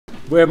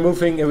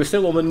we're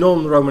still on the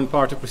non-Roman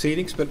part of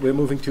proceedings, but we're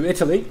moving to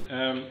Italy.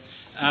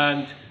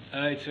 And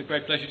it's a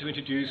great pleasure to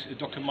introduce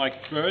Dr.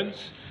 Mike Burns,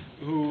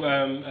 who,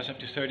 as I've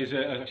just heard, is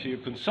actually a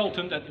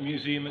consultant at the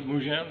museum at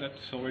Mougins.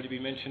 That's already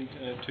been mentioned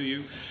to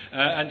you.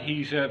 And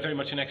he's very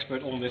much an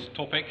expert on this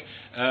topic,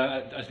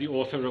 as the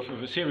author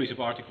of a series of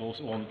articles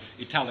on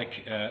Italic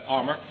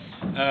armor.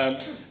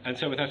 And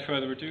so without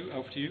further ado,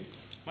 over to you,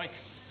 Mike.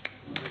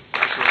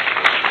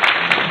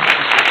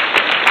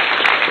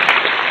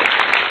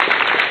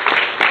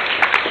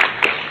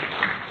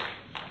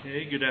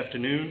 Hey, good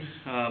afternoon.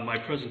 My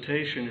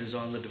presentation is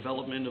on the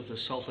development of the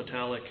South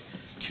Italic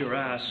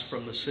cuirass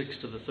from the 6th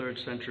to the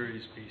 3rd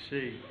centuries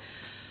BC.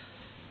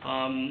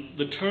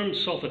 The term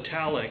South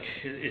Italic,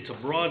 it's a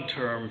broad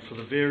term for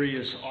the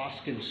various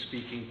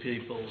Oscan-speaking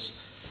peoples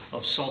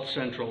of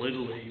south-central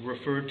Italy,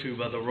 referred to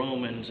by the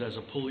Romans as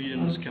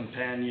Apulians,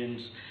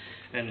 Campanians,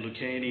 and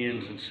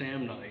Lucanians and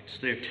Samnites.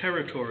 Their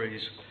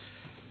territories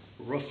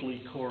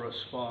roughly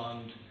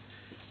correspond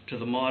to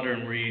the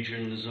modern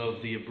regions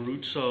of the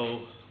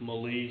Abruzzo,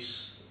 Molise,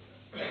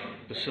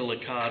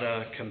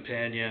 Basilicata,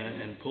 Campania,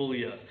 and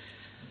Puglia.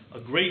 A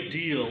great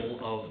deal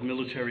of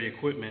military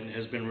equipment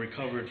has been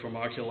recovered from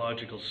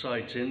archaeological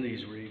sites in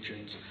these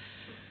regions,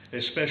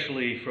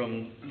 especially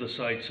from the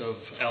sites of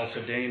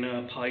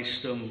Alfedena,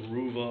 Paestum,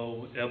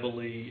 Ruvo,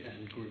 Eboli,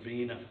 and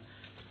Gravina.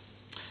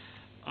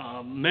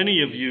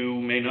 Many of you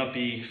may not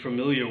be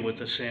familiar with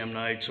the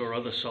Samnites or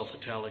other South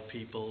Italic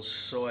peoples,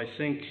 so I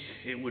think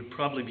it would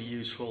probably be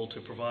useful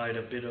to provide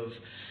a bit of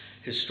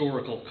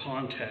historical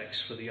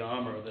context for the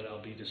armor that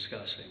I'll be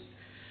discussing.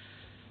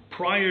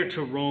 Prior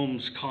to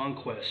Rome's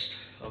conquest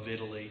of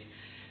Italy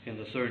in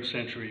the 3rd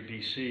century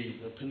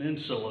BC, the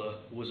peninsula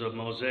was a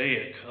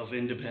mosaic of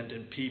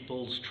independent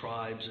peoples,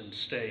 tribes, and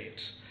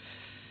states.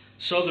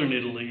 Southern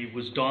Italy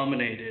was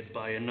dominated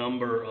by a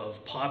number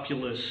of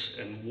populous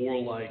and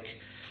warlike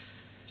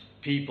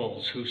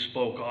peoples who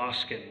spoke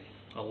Oscan,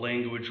 a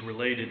language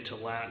related to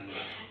Latin.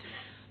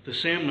 The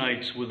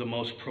Samnites were the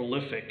most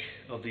prolific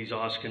of these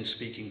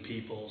Oscan-speaking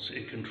peoples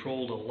and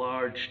controlled a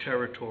large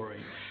territory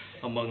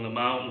among the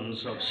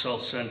mountains of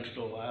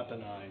south-central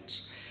Apennines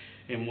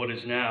in what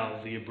is now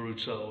the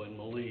Abruzzo and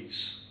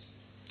Molise.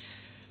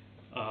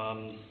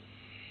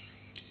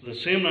 The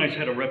Samnites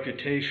had a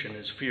reputation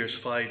as fierce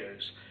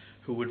fighters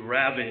who would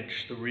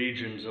ravage the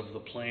regions of the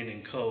plain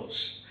and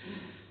coast.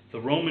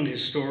 The Roman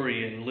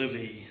historian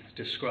Livy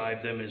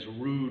described them as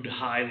rude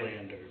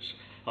highlanders,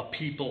 a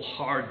people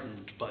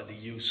hardened by the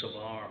use of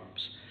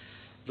arms.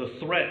 The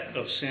threat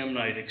of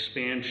Samnite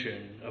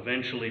expansion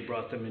eventually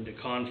brought them into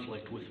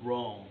conflict with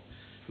Rome,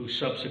 who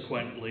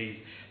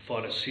subsequently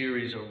fought a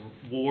series of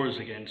wars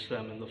against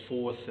them in the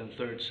 4th and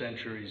 3rd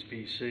centuries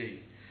BC.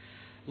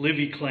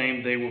 Livy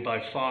claimed they were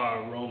by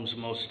far Rome's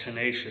most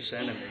tenacious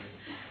enemy,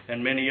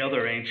 and many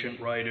other ancient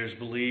writers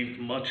believed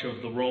much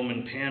of the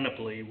Roman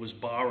panoply was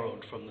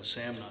borrowed from the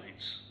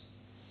Samnites.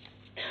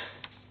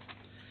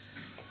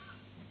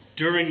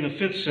 During the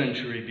 5th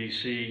century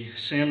BC,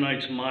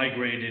 Samnites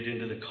migrated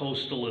into the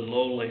coastal and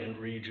lowland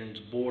regions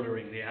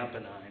bordering the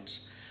Apennines.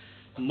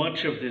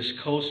 Much of this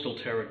coastal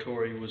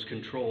territory was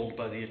controlled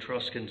by the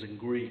Etruscans and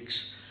Greeks,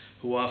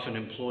 who often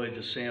employed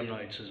the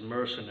Samnites as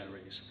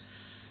mercenaries.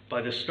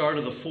 By the start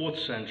of the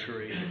 4th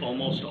century,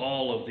 almost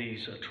all of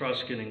these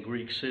Etruscan and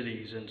Greek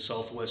cities in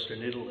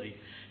southwestern Italy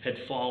had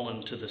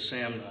fallen to the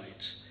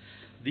Samnites.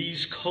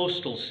 These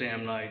coastal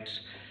Samnites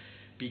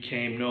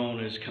became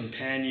known as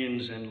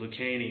Campanians and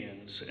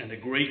Lucanians, and a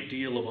great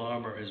deal of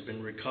armor has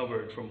been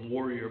recovered from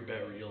warrior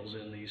burials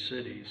in these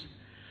cities.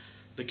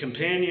 The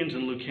Campanians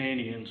and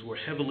Lucanians were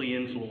heavily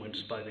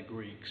influenced by the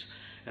Greeks,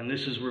 and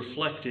this is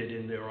reflected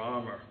in their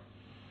armor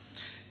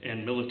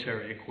and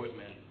military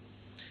equipment.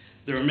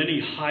 There are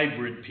many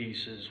hybrid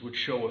pieces which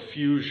show a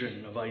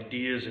fusion of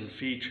ideas and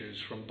features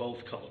from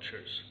both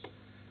cultures.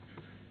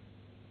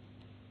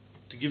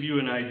 To give you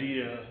an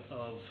idea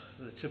of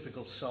the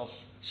typical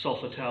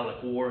South Italic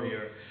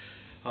warrior,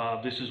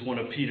 this is one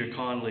of Peter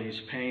Conley's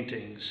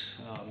paintings.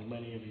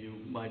 Many of you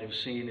might have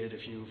seen it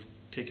if you've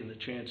taken the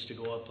chance to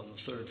go up on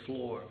the 3rd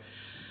floor.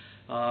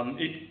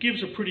 It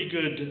gives a pretty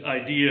good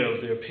idea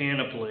of their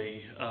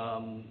panoply,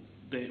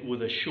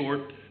 with a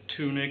short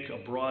tunic, a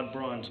broad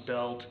bronze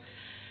belt,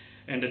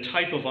 and a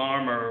type of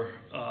armor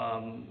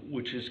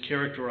which is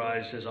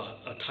characterized as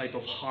a type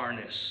of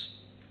harness.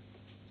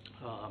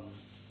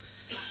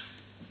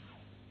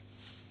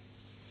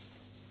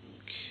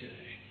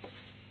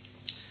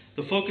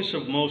 The focus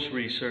of most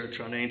research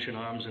on ancient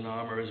arms and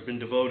armor has been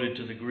devoted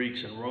to the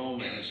Greeks and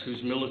Romans,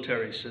 whose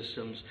military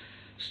systems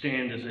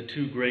stand as the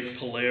two great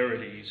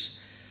polarities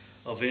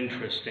of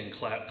interest in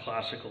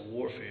classical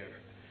warfare.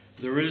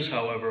 There is,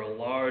 however, a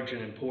large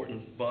and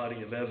important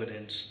body of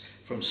evidence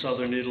from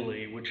southern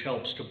Italy which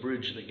helps to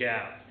bridge the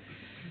gap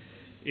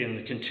in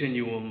the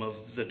continuum of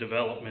the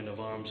development of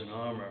arms and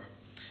armor.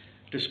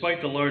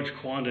 Despite the large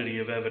quantity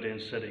of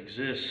evidence that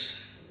exists,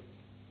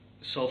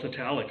 South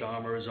Italic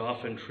armor is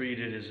often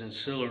treated as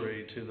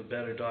ancillary to the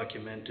better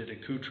documented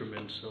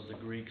accoutrements of the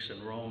Greeks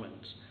and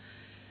Romans.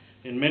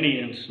 In many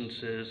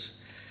instances,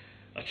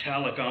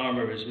 Italic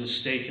armor is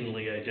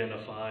mistakenly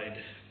identified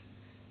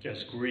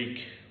as Greek,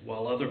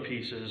 while other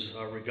pieces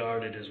are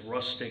regarded as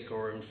rustic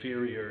or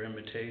inferior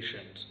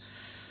imitations.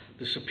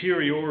 The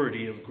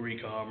superiority of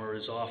Greek armor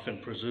is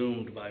often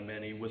presumed by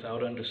many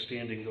without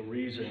understanding the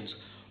reasons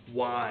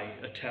why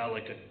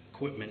Italic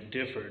equipment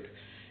differed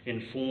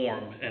in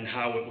form and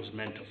how it was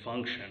meant to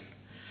function.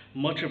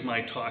 Much of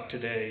my talk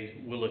today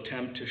will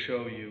attempt to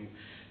show you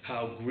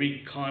how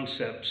Greek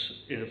concepts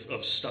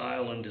of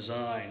style and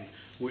design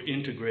were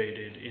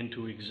integrated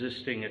into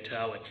existing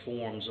Italic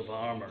forms of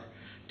armor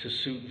to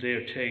suit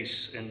their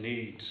tastes and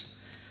needs.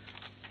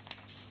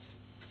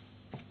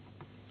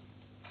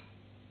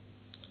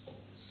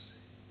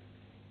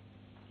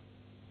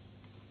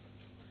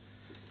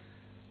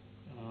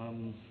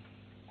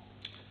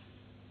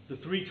 The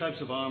three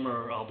types of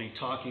armor I'll be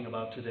talking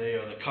about today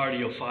are the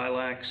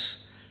cardiophylax,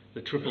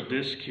 the triple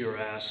disc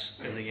cuirass,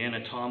 and the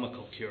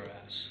anatomical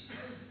cuirass.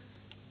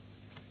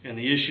 And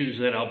the issues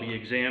that I'll be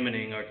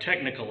examining are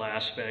technical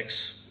aspects,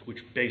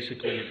 which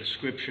basically a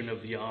description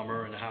of the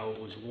armor and how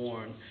it was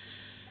worn,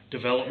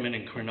 development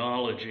and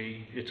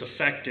chronology, its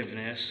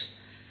effectiveness,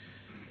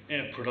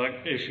 and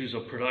issues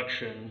of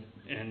production,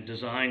 and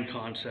design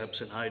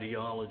concepts and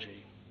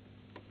ideology.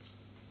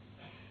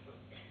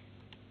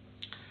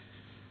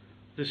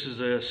 This is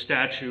a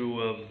statue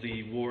of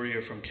the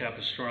warrior from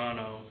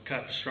Capistrano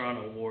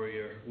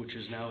warrior, which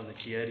is now in the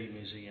Chieti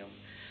Museum.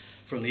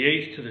 From the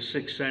 8th to the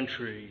 6th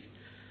century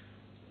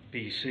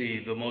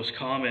BC, the most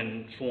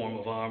common form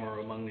of armor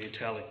among the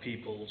Italic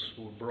peoples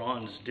were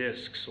bronze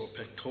discs or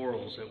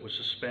pectorals that were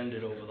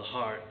suspended over the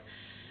heart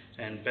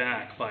and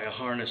back by a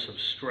harness of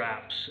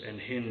straps and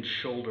hinged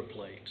shoulder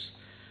plates.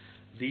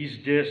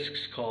 These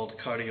discs, called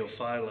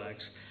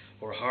cardiophylax,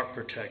 or heart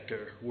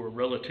protector, were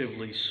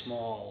relatively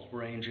small,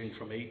 ranging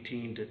from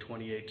 18 to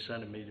 28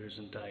 centimeters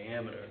in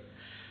diameter.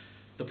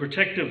 The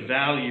protective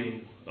value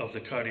of the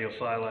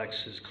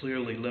cardiophylax is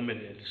clearly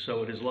limited,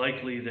 so it is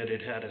likely that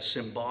it had a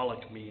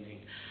symbolic meaning,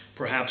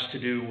 perhaps to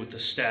do with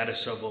the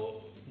status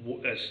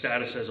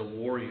as a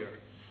warrior.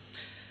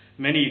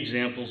 Many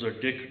examples are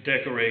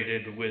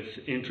decorated with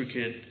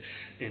intricate,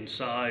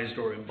 incised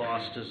or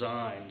embossed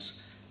designs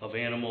of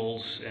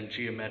animals and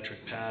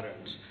geometric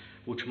patterns,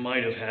 which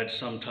might have had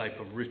some type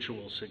of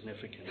ritual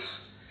significance.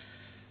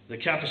 The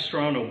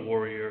Capistrano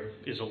warrior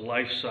is a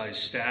life-size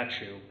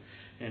statue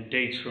and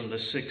dates from the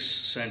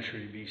 6th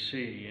century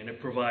BC, and it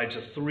provides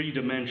a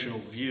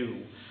three-dimensional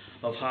view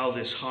of how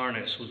this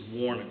harness was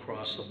worn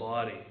across the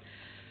body.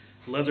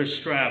 Leather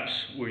straps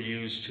were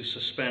used to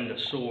suspend a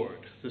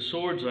sword. The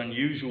sword's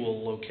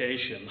unusual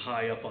location,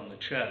 high up on the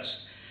chest,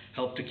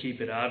 helped to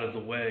keep it out of the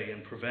way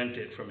and prevent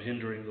it from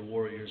hindering the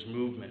warrior's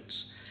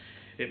movements.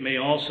 It may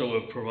also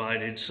have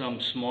provided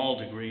some small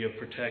degree of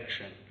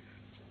protection.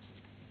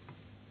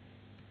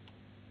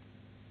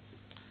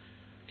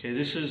 Okay,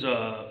 this is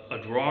a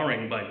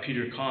drawing by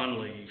Peter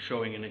Conley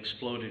showing an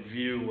exploded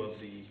view of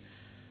the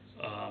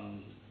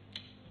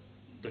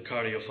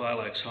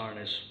cardiophylax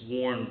harness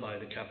worn by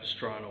the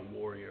Capistrano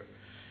warrior.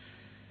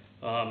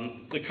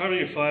 The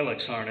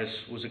cardiophylax harness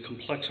was a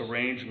complex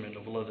arrangement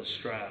of leather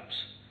straps,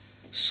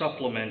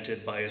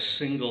 supplemented by a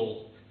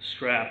single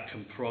strap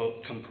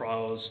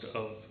composed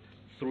of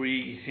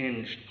 3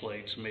 hinged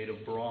plates made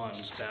of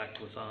bronze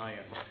backed with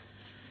iron.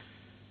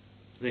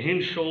 The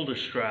hinged shoulder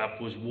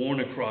strap was worn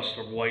across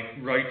the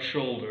right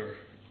shoulder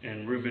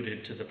and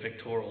riveted to the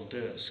pectoral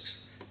discs.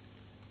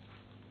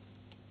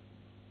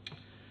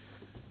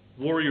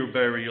 Warrior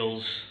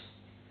burials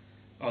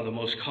are the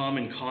most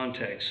common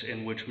context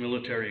in which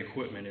military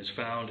equipment is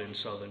found in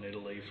southern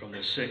Italy from the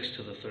 6th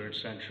to the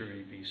 3rd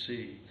century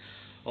BC.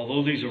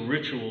 Although these are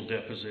ritual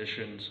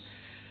depositions,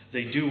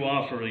 they do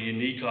offer a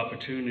unique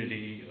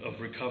opportunity of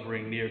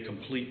recovering near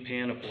complete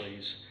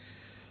panoplies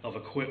of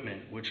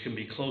equipment, which can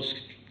be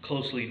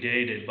closely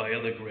dated by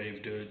other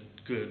grave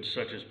goods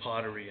such as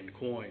pottery and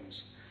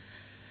coins.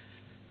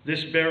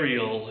 This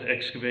burial,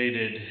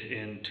 excavated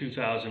in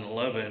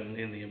 2011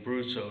 in the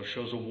Abruzzo,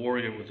 shows a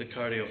warrior with the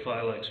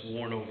cardiophylax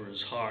worn over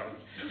his heart,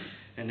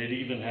 and it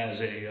even has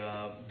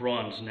a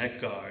bronze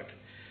neck guard.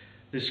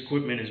 This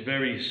equipment is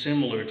very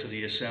similar to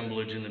the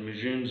assemblage in the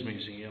Museum's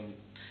Museum,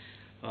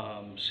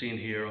 seen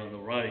here on the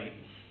right,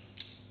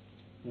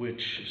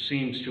 which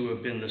seems to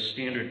have been the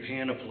standard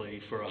panoply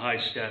for a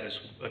high-status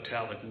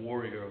Italic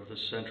warrior of the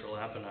Central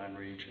Apennine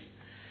region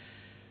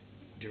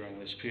during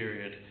this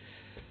period.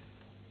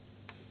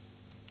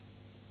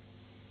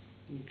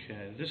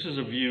 Okay, this is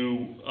a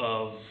view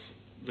of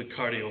the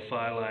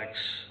cardiophylax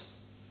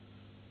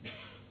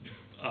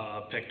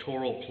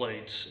pectoral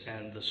plates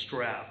and the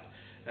strap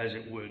as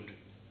it would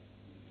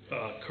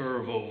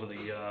curve over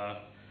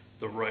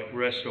the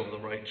rest over the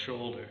right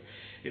shoulder.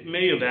 It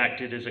may have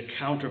acted as a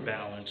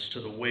counterbalance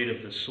to the weight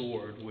of the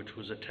sword, which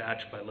was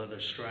attached by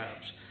leather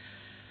straps.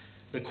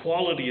 The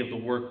quality of the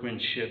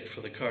workmanship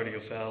for the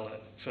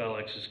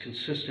cardiophylax is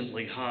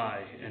consistently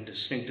high and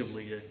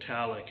distinctively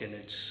Italic in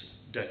its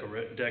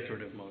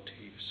decorative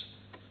motifs.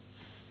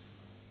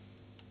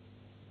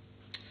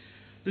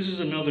 This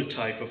is another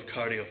type of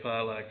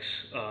cardiothorax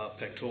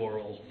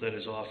pectoral that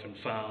is often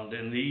found,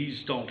 and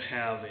these don't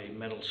have a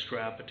metal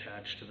strap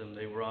attached to them.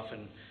 They were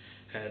often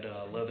had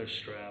leather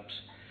straps,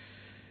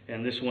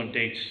 and this one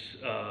dates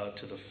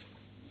to the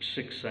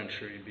 6th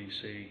century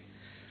BC.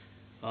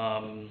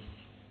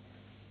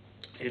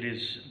 It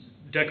is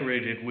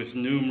decorated with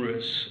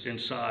numerous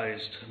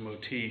incised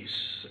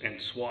motifs and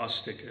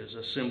swastikas,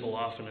 a symbol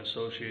often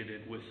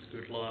associated with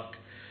good luck.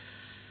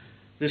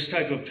 This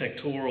type of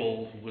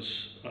pectoral was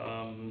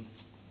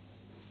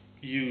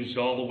used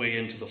all the way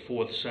into the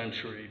 4th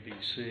century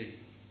BC.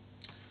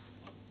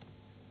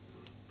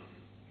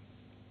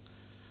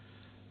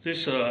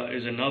 This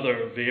is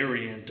another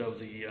variant of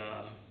the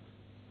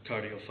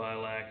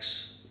cardiothorax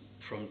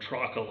from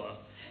Trocala,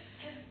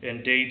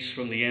 and dates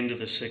from the end of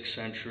the 6th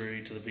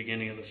century to the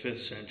beginning of the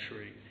 5th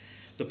century.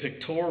 The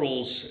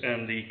pectorals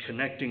and the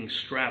connecting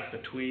strap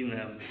between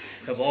them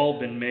have all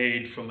been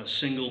made from a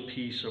single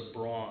piece of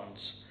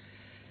bronze.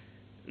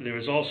 There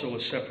is also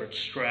a separate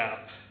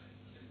strap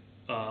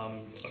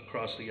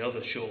across the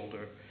other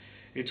shoulder.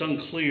 It's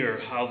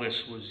unclear how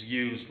this was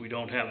used. We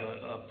don't have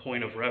a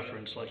point of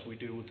reference like we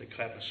do with the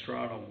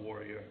Capistrano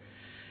warrior.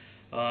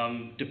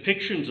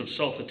 Depictions of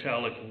South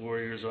Italic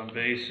warriors on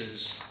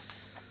bases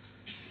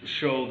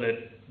show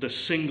that the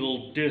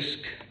single disc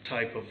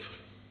type of,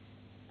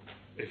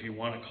 if you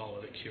want to call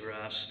it a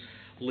cuirass,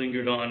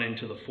 lingered on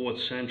into the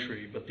 4th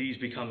century, but these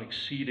become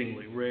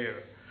exceedingly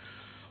rare.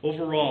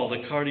 Overall, the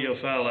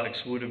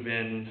cardiothorax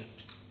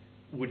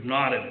would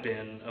not have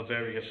been a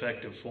very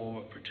effective form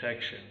of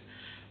protection,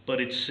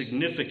 but its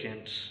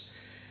significance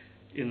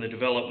in the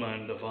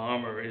development of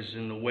armor is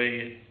in the way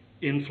it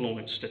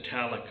influenced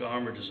Italic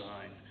armor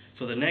design.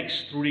 For the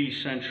next 3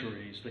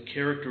 centuries, the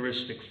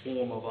characteristic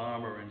form of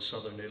armor in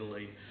southern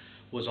Italy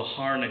was a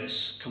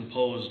harness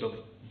composed of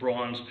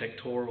bronze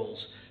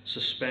pectorals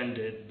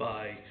suspended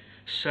by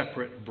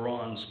separate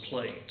bronze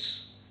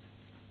plates.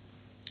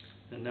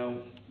 And now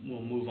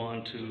we'll move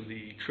on to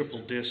the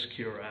triple disc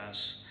cuirass.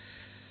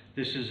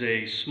 This is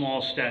a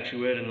small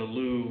statuette in the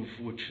Louvre,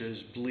 which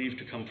is believed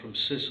to come from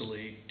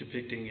Sicily,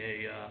 depicting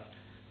a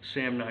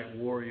Samnite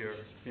warrior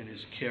in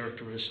his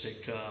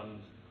characteristic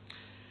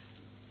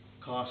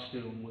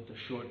costume with a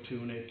short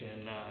tunic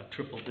and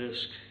triple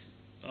disc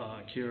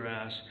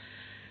cuirass.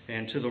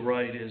 And to the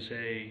right is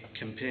a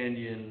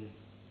companion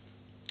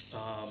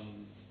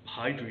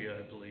hydria,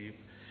 I believe,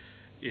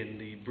 in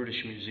the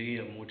British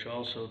Museum, which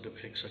also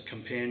depicts a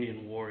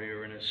companion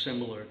warrior in a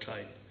similar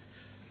type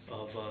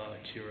of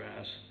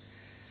cuirass.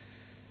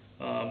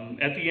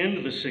 At the end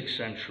of the 6th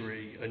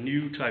century, a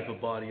new type of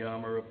body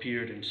armor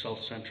appeared in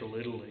south-central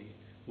Italy,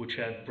 which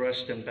had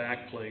breast and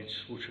back plates,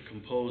 which are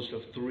composed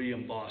of 3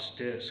 embossed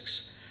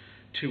discs,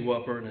 2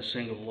 upper and a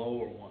single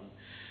lower one.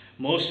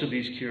 Most of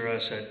these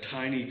cuirass had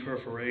tiny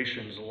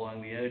perforations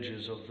along the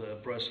edges of the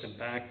breast and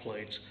back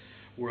plates,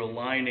 where a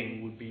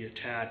lining would be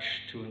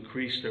attached to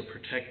increase their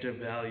protective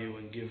value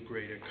and give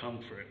greater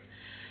comfort.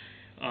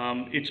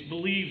 It's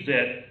believed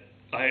that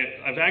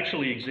I've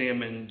actually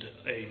examined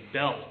a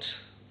belt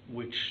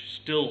which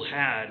still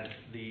had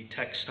the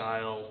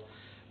textile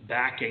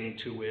backing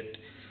to it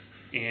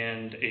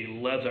and a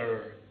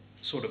leather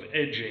sort of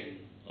edging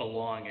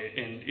along it,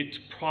 and it's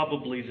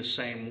probably the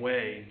same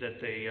way that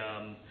they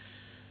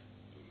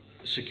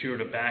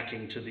secured a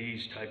backing to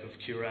these type of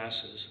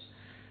cuirasses.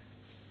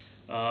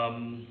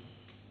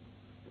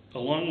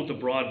 Along with the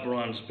broad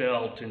bronze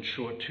belt and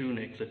short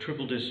tunic, the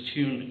triple disc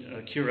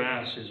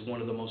cuirass is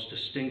one of the most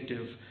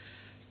distinctive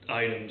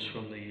items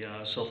from the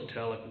South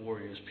Italic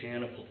warrior's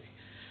panoply.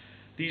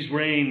 These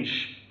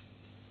range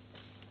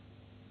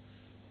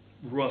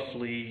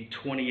roughly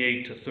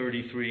 28 to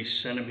 33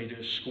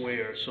 centimeters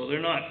square, so they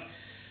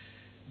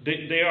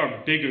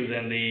are bigger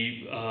than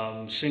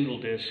the single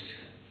disc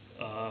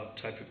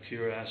type of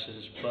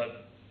cuirasses,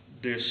 but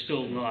they're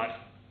still not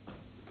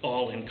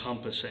all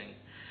encompassing.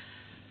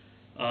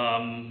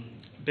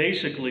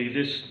 Basically,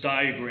 this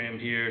diagram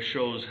here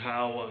shows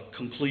how a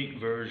complete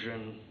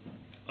version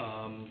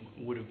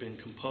would have been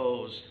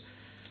composed,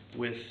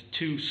 with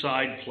 2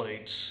 side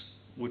plates,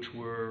 which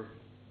were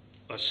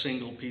a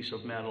single piece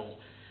of metal,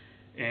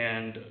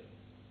 and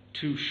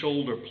 2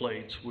 shoulder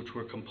plates, which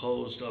were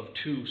composed of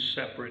 2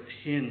 separate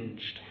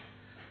hinged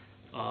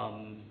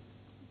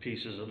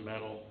pieces of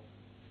metal.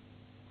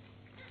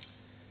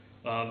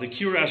 The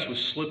cuirass was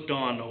slipped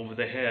on over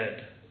the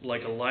head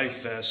like a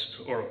life vest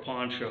or a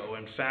poncho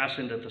and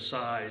fastened at the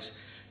sides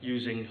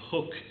using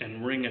hook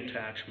and ring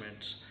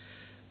attachments.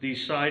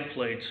 These side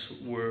plates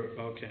were,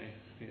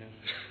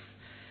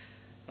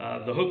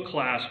 the hook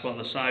clasp on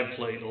the side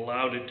plate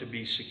allowed it to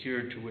be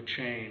secured to a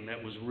chain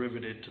that was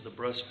riveted to the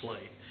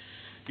breastplate.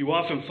 You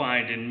often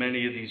find in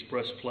many of these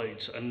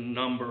breastplates a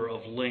number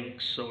of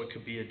links so it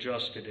could be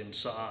adjusted in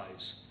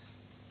size.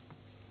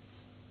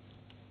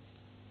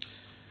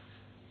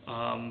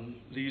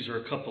 These are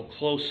a couple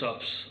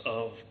close-ups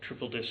of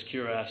triple disc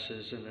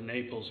cuirasses in the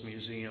Naples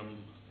Museum,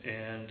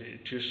 and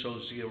it just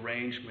shows the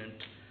arrangement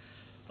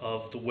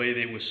of the way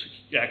they were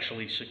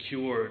actually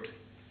secured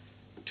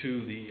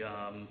to the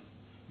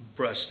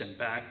breast and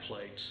back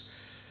plates.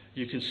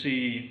 You can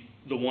see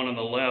the one on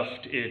the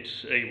left,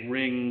 it's a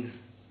ring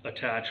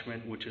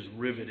attachment which is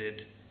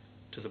riveted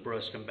to the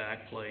breast and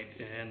back plate,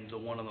 and the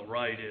one on the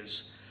right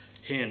is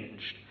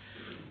hinged.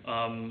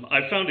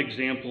 I found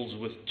examples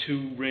with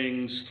 2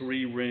 rings,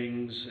 3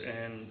 rings,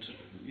 and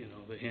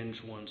the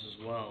hinged ones as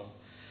well.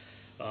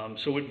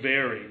 So it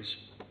varies.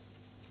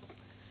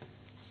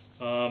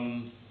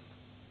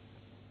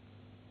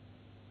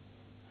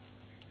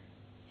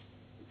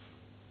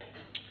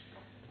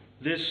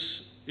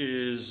 This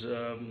is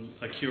a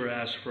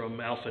cuirass from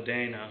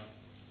Alfadena,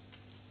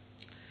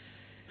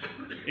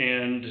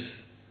 and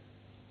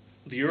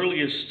the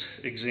earliest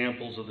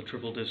examples of the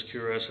triple disc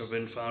cuirass have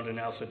been found in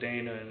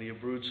Alfadena and the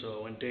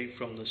Abruzzo and date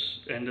from the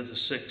end of the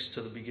 6th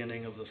to the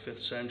beginning of the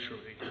 5th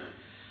century.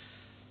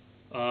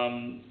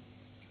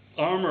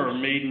 Armor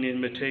made in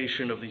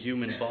imitation of the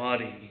human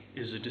body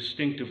is a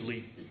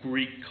distinctively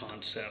Greek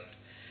concept,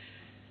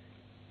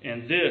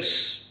 and this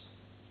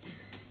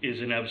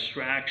is an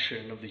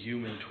abstraction of the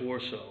human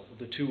torso.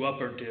 The 2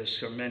 upper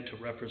discs are meant to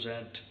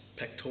represent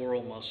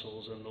pectoral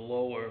muscles, and the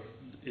lower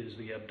is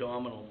the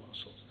abdominal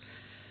muscles.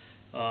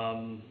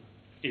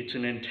 It's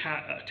an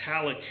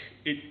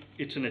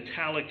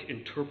italic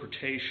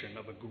interpretation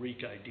of a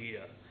Greek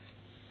idea.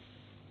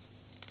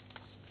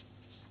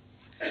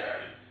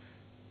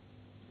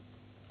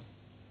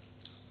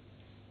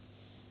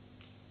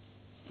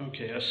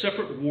 Okay, a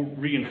separate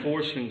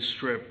reinforcing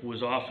strip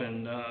was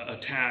often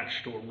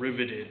attached or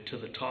riveted to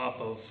the top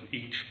of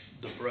the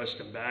breast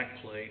and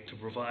back plate to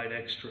provide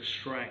extra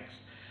strength.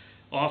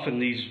 Often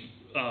these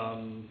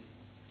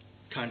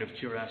kind of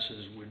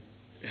cuirasses would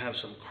have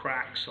some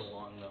cracks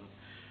along them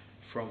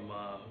from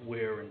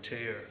wear and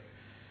tear.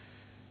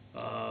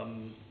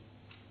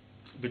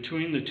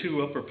 Between the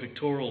 2 upper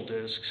pectoral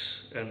discs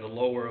and the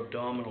lower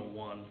abdominal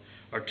one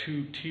are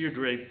 2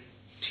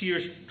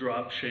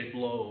 teardrop-shaped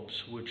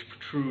lobes which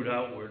protrude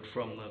outward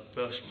from the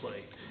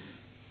breastplate.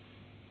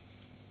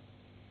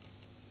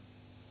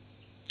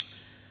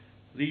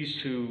 These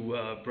 2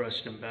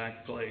 breast and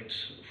back plates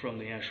from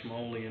the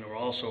Ashmolean are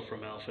also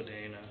from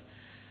Alfadena,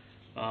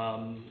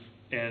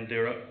 and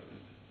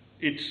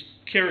it's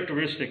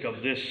characteristic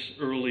of this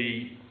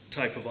early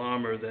type of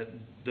armor that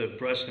the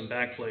breast and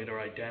back plate are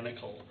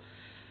identical.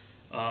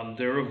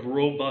 They're of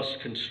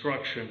robust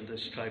construction,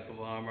 this type of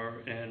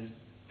armor, and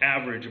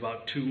average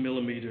about 2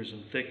 millimeters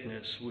in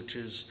thickness, which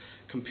is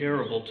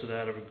comparable to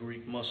that of a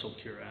Greek muscle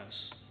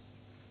cuirass.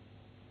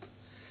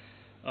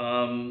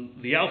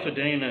 The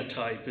Alfadena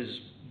type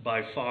is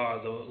by far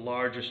the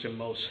largest and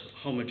most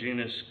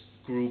homogeneous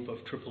group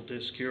of triple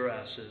disc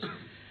cuirasses,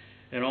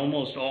 and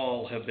almost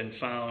all have been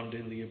found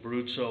in the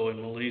Abruzzo and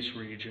Molise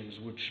regions,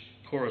 which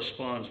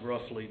corresponds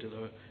roughly to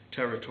the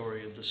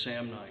territory of the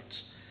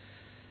Samnites.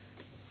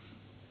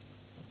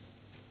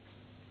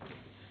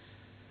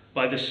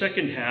 By the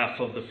second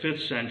half of the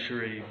 5th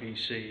century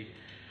BC,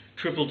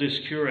 triple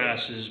disc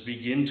cuirasses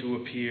begin to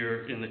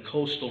appear in the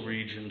coastal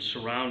regions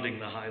surrounding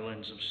the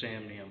highlands of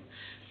Samnium.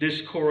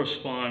 This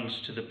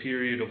corresponds to the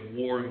period of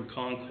war and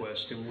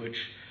conquest in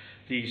which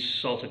these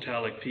South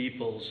Italic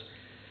peoples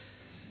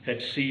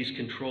had seized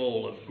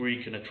control of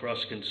Greek and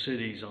Etruscan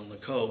cities on the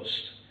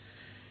coast.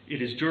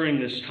 It is during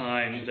this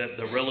time that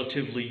the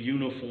relatively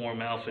uniform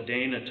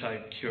Alfadena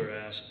type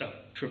cuirass,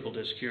 triple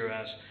disc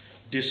cuirass,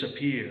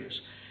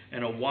 disappears,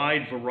 and a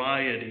wide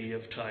variety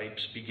of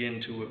types begin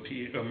to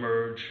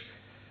emerge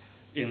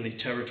in the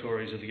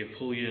territories of the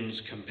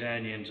Apulians,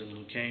 Campanians, and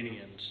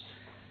Lucanians.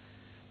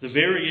 The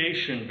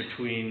variation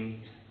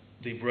between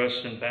the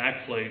breast and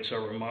back plates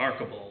are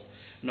remarkable,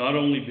 not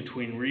only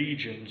between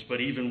regions, but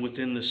even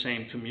within the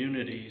same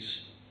communities.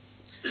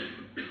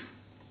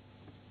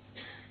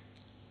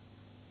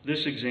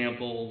 This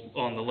example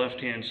on the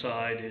left-hand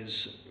side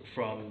is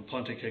from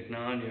Ponte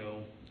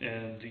Cagnano,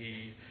 and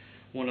the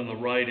one on the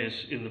right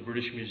is in the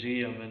British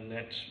Museum, and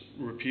that's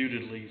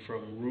reputedly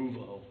from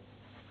Ruvo.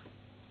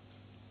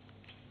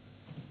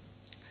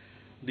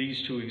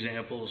 These 2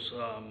 examples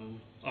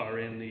are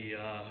in the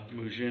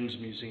Mougins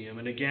Museum,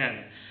 and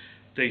again,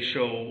 they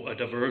show a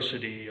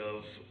diversity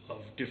of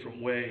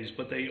different ways,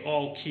 but they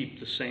all keep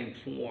the same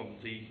form,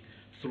 the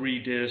 3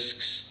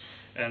 discs,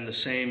 and the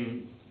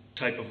same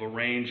type of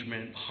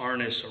arrangement,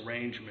 harness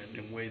arrangement,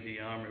 in the way the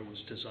armor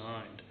was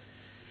designed.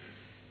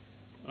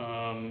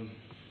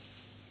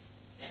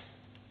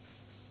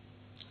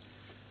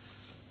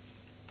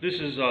 This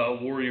is a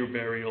warrior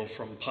burial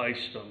from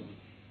Paestum,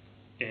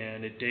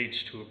 and it dates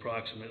to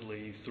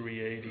approximately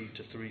 380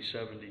 to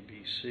 370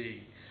 BC.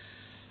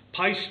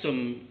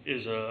 Paestum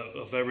is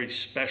a very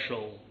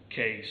special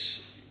case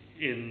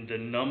in the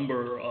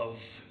number of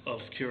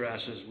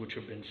cuirasses which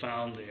have been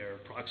found there,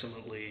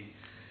 approximately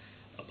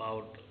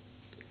about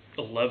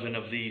 11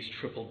 of these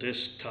triple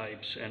disc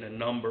types and a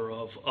number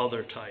of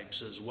other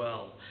types as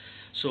well.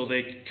 So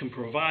they can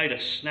provide a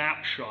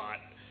snapshot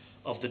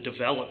of the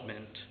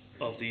development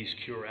of these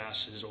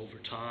cuirasses over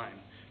time,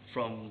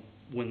 from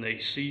when the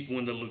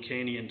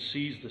Lucanians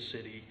seized the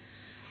city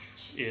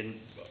in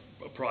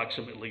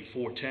approximately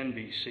 410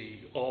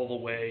 BC, all the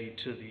way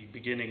to the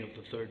beginning of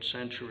the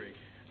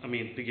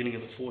beginning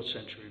of the 4th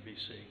century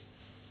BC.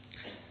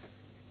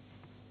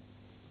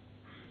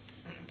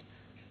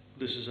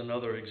 This is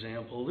another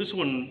example. This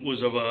one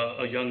was of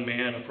a young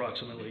man,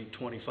 approximately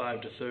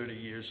 25 to 30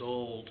 years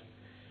old.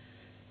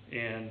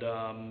 And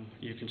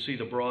you can see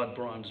the broad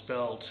bronze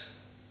belt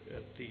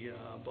at the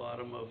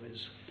bottom of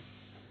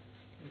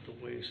at the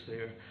waist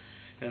there.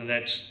 And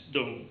that's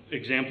the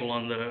example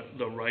on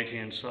the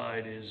right-hand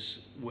side is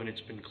when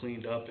it's been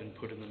cleaned up and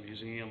put in the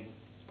museum.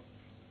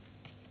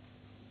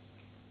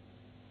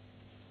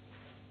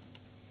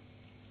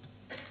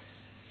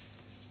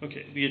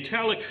 Okay, the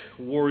Italic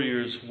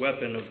warrior's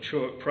weapon of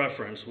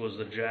preference was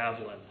the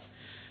javelin.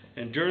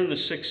 And during the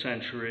 6th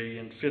century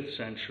and 5th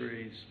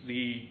centuries,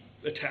 the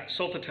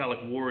South Italic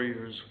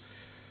warriors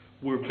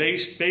were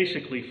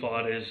basically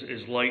thought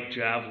as light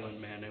javelin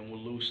men and were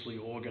loosely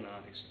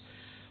organized.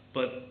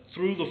 But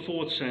through the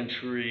 4th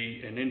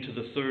century and into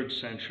the 3rd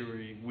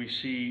century, we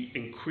see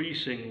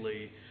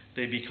increasingly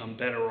they become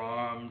better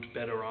armed,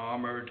 better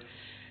armored,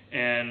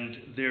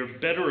 and they're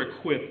better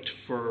equipped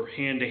for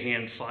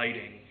hand-to-hand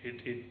fighting.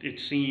 It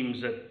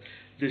seems that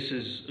this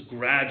is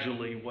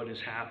gradually what is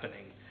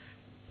happening.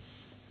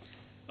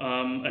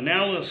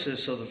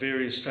 Analysis of the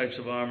various types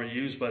of armor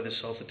used by the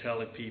South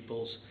Italic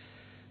peoples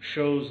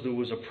shows there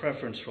was a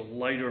preference for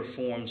lighter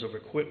forms of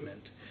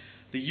equipment.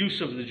 The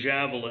use of the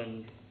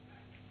javelin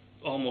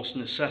almost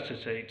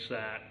necessitates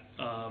that.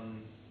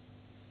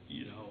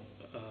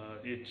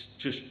 It's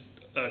just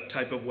a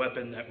type of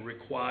weapon that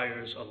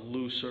requires a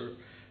looser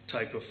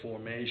type of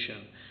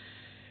formation.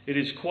 It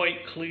is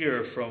quite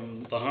clear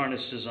from the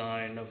harness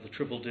design of the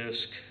triple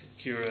disc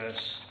cuirass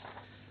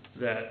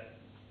that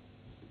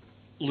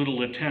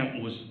little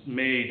attempt was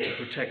made to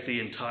protect the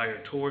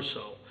entire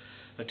torso.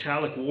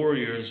 Italic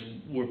warriors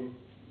were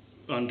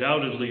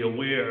undoubtedly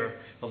aware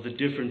of the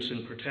difference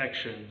in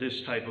protection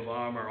this type of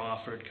armor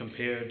offered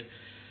compared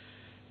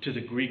to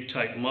the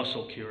Greek-type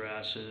muscle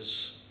cuirasses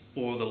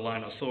or the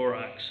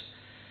linothorax.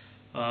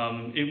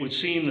 It would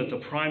seem that the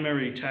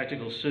primary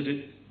tactical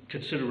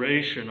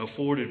consideration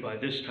afforded by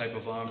this type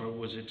of armor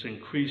was its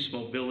increased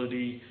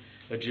mobility,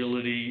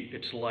 agility,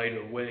 its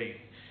lighter weight.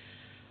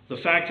 The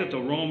fact that the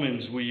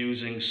Romans were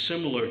using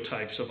similar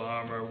types of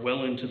armor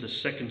well into the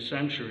 2nd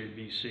century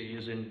BC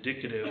is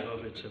indicative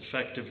of its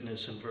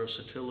effectiveness and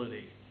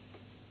versatility.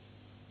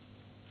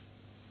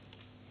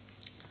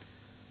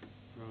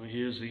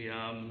 Here's the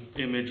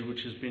image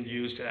which has been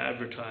used to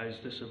advertise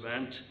this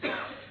event,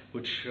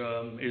 which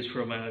is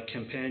from a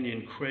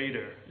companion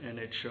crater, and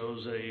it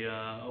shows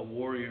a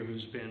warrior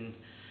who's been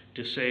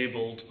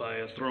disabled by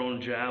a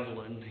thrown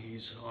javelin.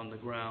 He's on the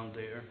ground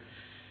there,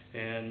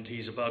 and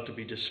he's about to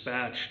be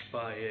dispatched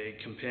by a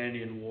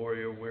companion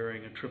warrior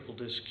wearing a triple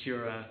disc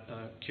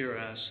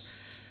cuirass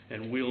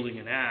and wielding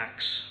an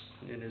axe.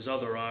 In his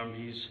other arm,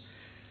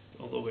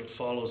 although it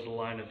follows the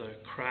line of the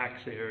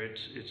crack there,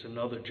 it's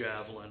another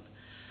javelin.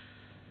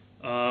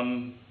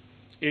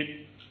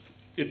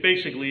 It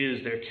basically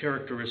is their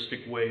characteristic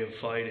way of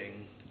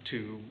fighting,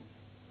 to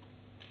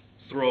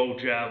throw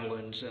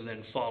javelins and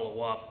then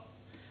follow up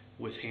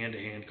with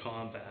hand-to-hand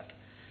combat.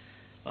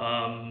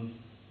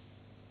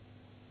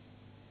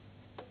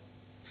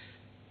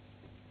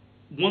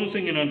 One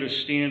thing in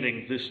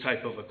understanding this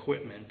type of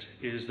equipment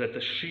is that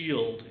the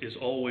shield is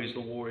always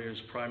the warrior's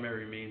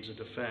primary means of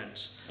defense.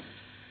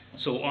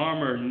 So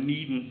armor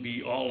needn't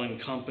be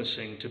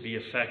all-encompassing to be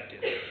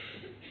effective.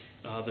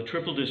 The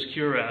triple disc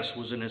cuirass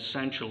was an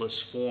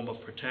essentialist form of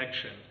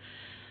protection.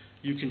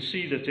 You can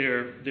see that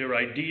their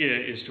idea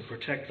is to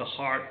protect the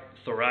heart,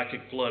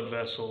 thoracic blood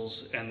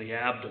vessels, and the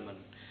abdomen.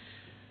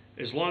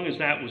 As long as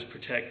that was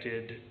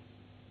protected,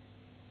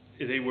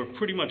 they were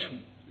pretty much,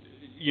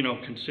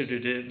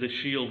 considered the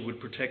shield would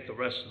protect the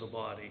rest of the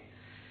body.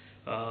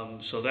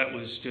 So that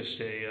was just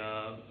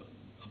a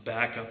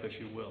backup, if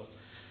you will.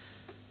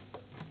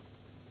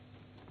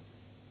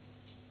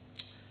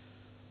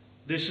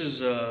 This is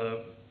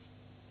a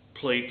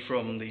plate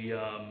from the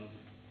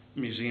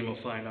Museum of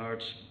Fine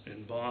Arts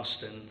in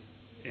Boston,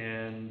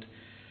 and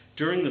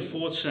during the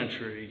 4th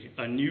century,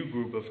 a new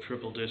group of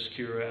triple disc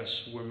cuirass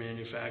were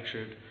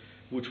manufactured,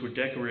 which were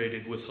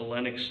decorated with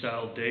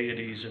Hellenic-style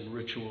deities and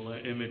ritual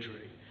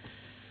imagery.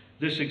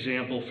 This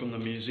example from the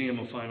Museum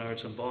of Fine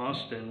Arts in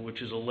Boston,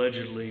 which is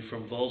allegedly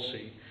from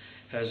Vulci,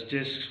 has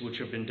discs which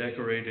have been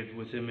decorated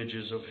with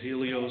images of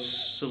Helios,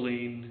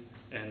 Selene,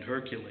 and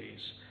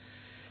Hercules.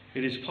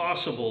 It is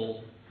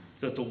possible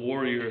that the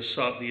warriors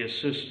sought the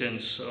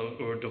assistance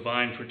or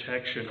divine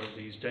protection of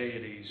these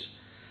deities.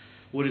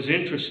 What is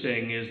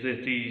interesting is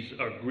that these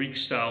are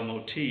Greek-style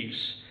motifs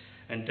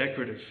and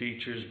decorative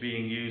features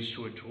being used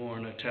to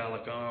adorn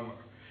Italic armor.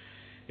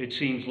 It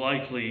seems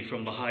likely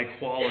from the high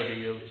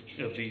quality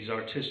of these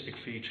artistic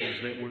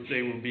features that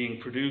they were being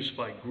produced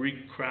by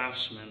Greek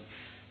craftsmen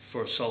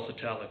for South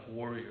Italic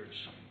warriors.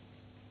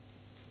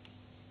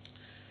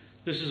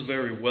 This is a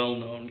very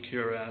well-known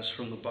cuirass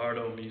from the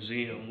Bardo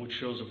Museum, which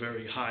shows a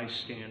very high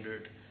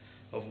standard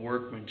of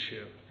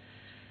workmanship.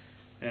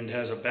 and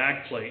has a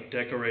backplate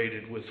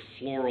decorated with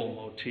floral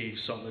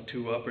motifs on the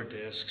two upper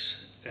discs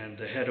and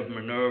the head of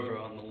Minerva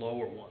on the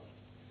lower one.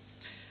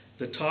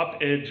 The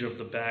top edge of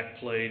the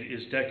backplate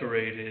is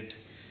decorated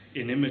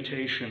in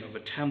imitation of a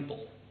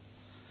temple.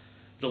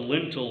 The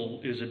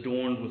lintel is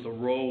adorned with a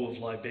row of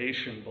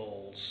libation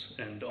bowls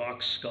and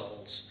ox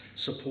skulls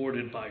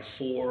supported by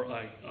 4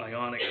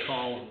 Ionic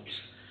columns.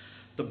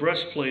 The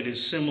breastplate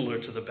is similar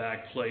to the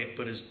backplate,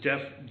 but is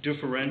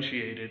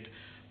differentiated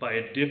by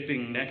a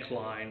dipping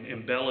neckline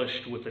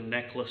embellished with a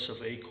necklace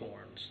of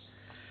acorns.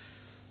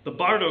 The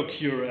Bardo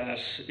cuirass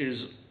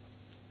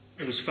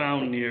was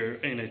found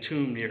in a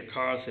tomb near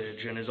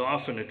Carthage and is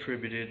often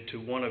attributed to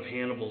one of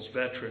Hannibal's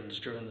veterans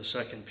during the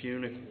Second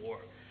Punic War.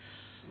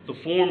 The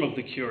form of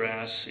the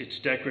cuirass, its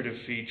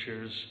decorative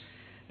features,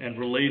 and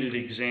related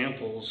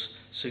examples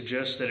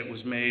suggest that it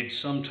was made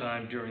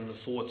sometime during the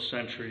 4th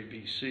century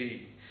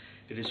BC.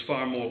 It is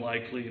far more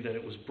likely that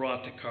it was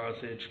brought to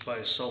Carthage by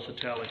a South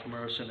Italic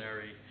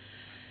mercenary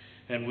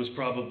and was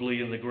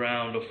probably in the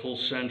ground a full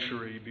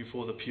century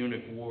before the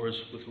Punic Wars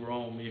with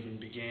Rome even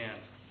began.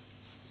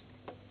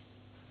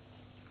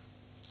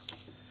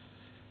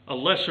 A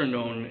lesser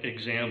known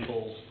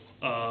example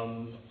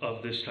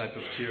of this type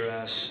of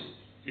cuirass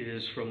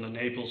is from the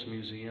Naples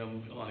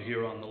Museum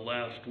here on the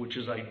left, which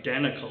is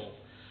identical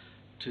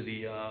to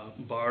the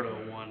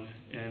Bardo one,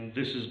 and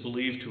this is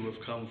believed to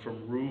have come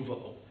from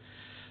Ruvo.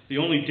 The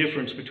only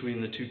difference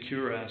between the two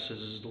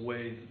cuirasses is the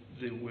way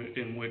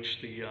in which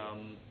the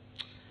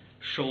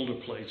shoulder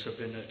plates have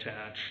been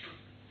attached.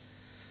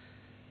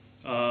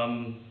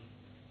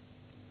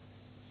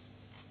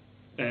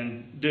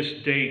 And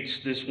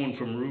this one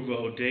from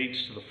Ruvo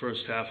dates to the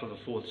first half of the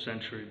 4th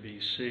century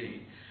BC.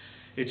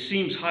 It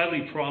seems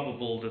highly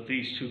probable that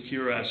these two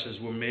cuirasses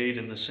were made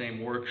in the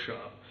same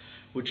workshop,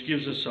 which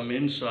gives us some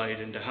insight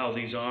into how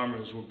these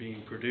armors were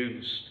being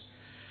produced.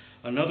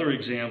 Another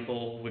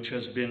example, which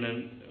has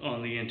been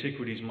on the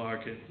antiquities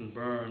market in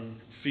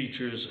Bern,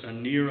 features a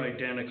near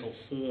identical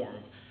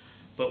form,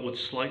 but with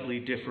slightly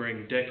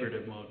differing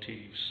decorative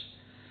motifs.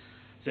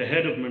 The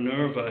head of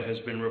Minerva has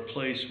been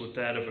replaced with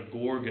that of a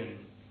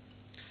Gorgon,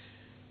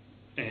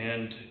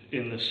 and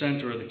in the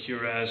center of the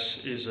cuirass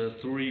is a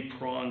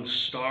 3-pronged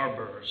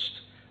starburst,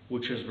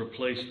 which has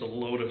replaced the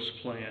lotus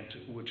plant,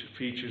 which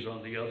features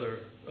on the other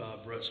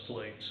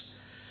breastplates.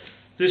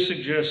 This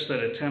suggests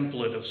that a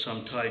template of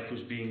some type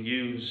was being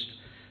used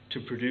to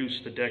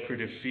produce the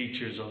decorative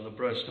features on the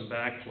breast and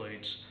back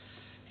plates,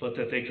 but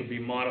that they could be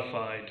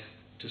modified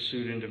to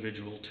suit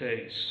individual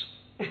tastes.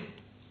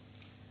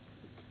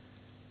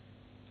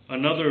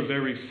 Another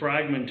very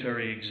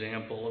fragmentary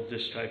example of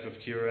this type of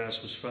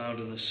cuirass was found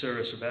in the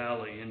Cirrus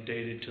Valley and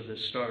dated to the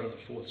start of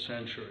the 4th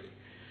century.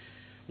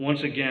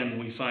 Once again,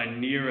 we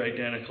find near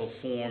identical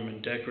form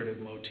and decorative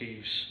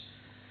motifs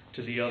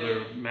to the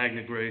other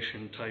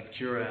Magnagration type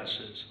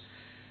cuirasses,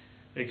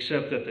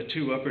 except that the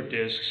two upper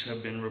discs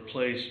have been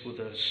replaced with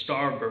a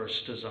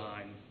starburst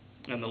design,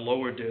 and the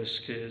lower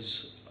disc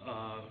is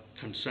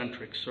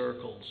concentric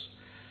circles.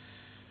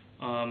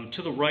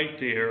 To the right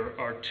there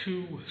are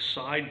 2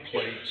 side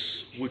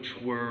plates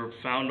which were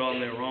found on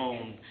their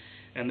own,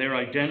 and they're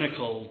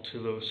identical to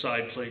the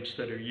side plates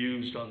that are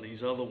used on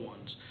these other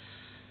ones.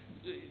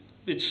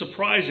 It's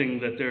surprising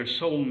that there are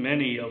so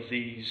many of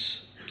these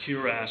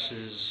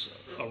cuirasses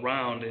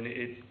around, and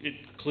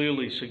it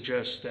clearly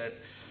suggests that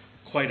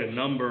quite a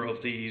number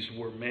of these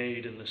were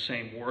made in the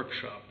same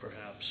workshop,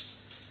 perhaps.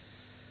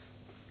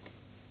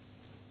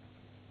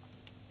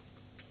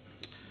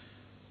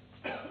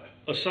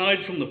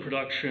 Aside from the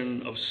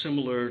production of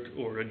similar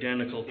or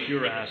identical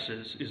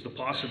cuirasses is the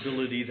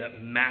possibility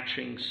that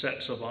matching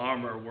sets of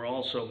armor were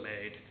also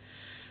made.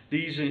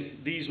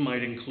 These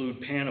might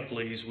include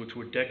panoplies which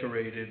were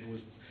decorated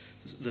with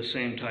the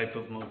same type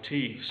of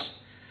motifs.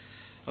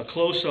 A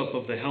close-up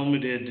of the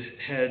helmeted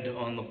head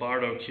on the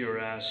Bardo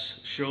cuirass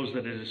shows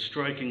that it is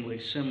strikingly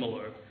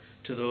similar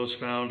to those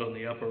found on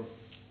the upper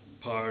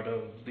part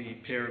of the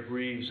Père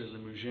Greaves in the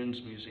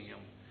Mougins Museum.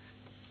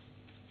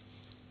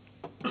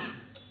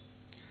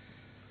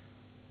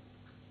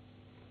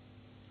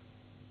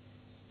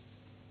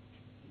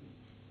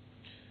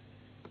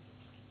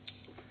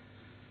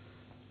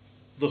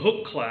 The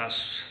hook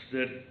clasps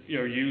that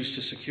are used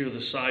to secure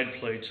the side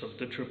plates of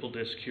the triple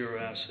disc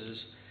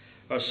cuirasses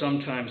are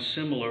sometimes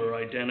similar or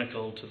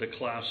identical to the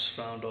clasps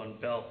found on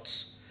belts.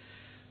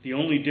 The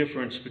only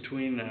difference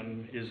between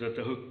them is that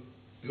the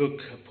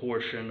hook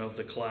portion of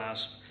the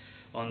clasp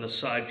on the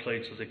side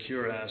plates of the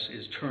cuirass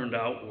is turned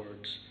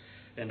outwards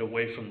and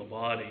away from the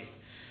body.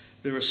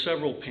 There are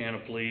several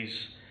panoplies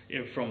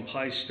from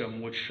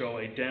Paestum which show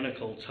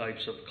identical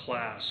types of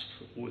clasp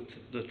with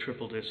the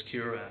triple disc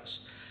cuirass.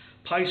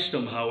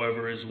 Paestum,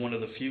 however, is one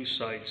of the few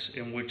sites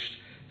in which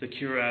the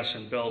cuirass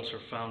and belts are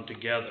found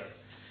together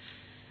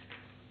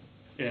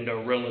and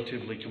are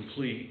relatively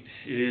complete.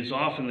 It is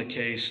often the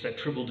case that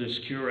triple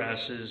disc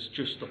cuirasses,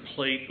 just the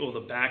plate or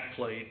the back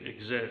plate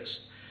exist,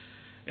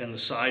 and the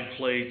side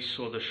plates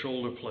or the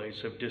shoulder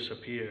plates have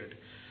disappeared.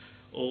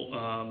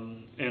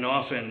 And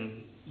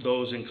often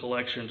those in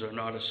collections are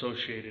not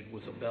associated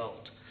with a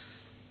belt.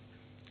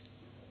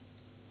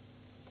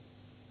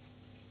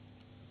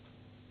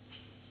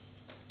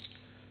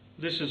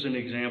 This is an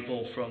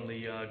example from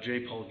the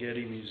J. Paul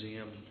Getty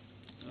Museum.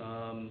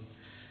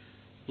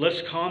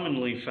 Less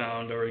commonly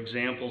found are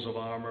examples of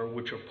armor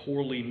which are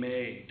poorly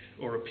made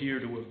or appear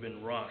to have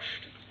been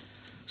rushed.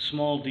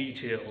 Small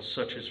details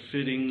such as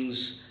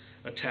fittings,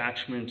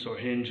 attachments, or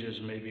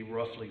hinges may be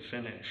roughly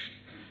finished.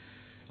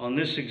 On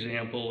this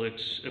example,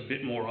 it's a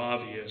bit more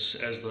obvious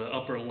as the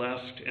upper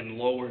left and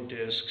lower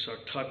discs are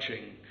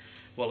touching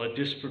while a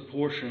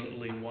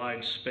disproportionately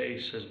wide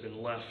space has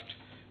been left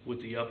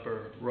with the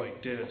upper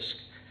right disc.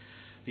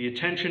 The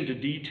attention to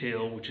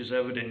detail, which is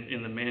evident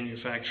in the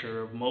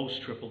manufacture of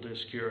most triple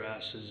disc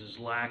cuirasses, is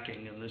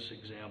lacking in this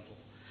example.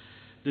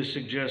 This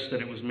suggests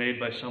that it was made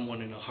by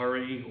someone in a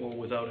hurry or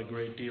without a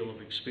great deal of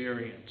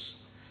experience.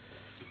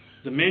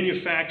 The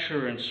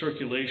manufacture and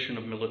circulation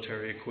of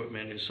military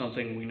equipment is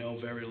something we know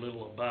very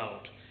little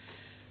about.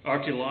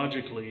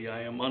 Archaeologically,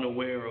 I am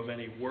unaware of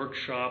any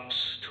workshops,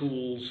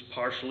 tools,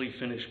 partially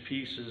finished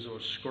pieces, or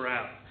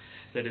scrap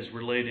that is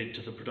related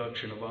to the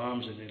production of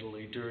arms in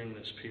Italy during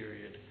this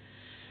period.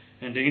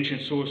 And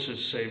ancient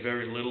sources say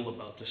very little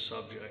about this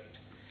subject.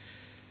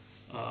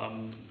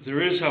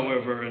 There is,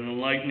 however, an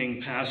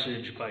enlightening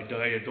passage by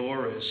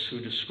Diodorus who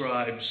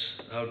describes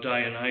how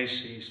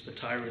Dionysius, the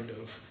tyrant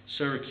of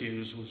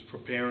Syracuse, was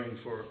preparing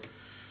for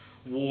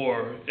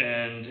war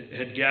and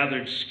had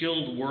gathered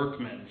skilled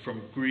workmen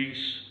from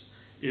Greece,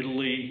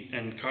 Italy,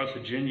 and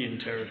Carthaginian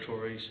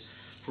territories,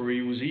 for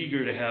he was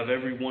eager to have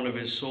every one of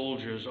his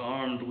soldiers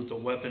armed with the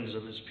weapons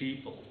of his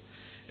people.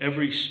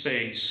 Every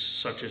space,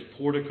 such as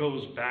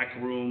porticos, back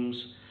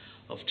rooms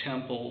of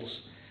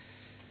temples,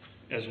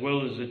 as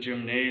well as the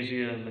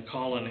gymnasia and the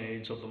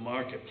colonnades of the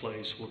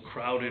marketplace, were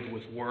crowded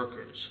with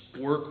workers.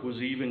 Work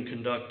was even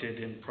conducted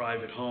in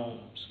private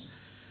homes.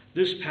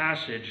 This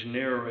passage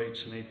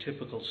narrates an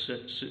atypical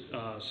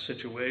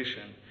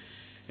situation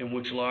in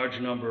which large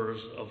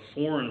numbers of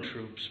foreign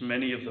troops,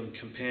 many of them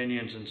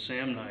companions and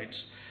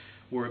Samnites,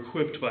 were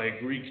equipped by a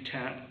Greek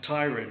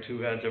tyrant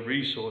who had the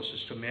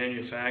resources to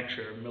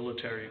manufacture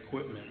military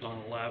equipment on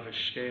a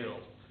lavish scale.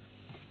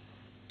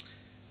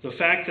 The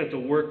fact that the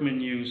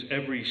workmen use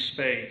every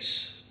space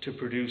to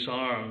produce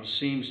arms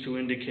seems to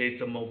indicate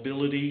the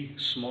mobility,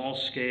 small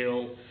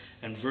scale,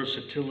 and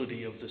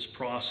versatility of this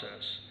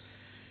process.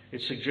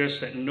 It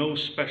suggests that no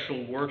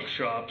special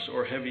workshops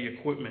or heavy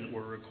equipment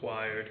were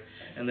required,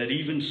 and that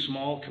even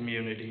small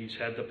communities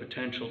had the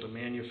potential to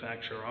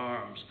manufacture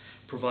arms,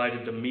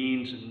 provided the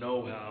means and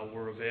know-how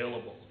were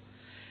available.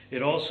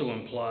 It also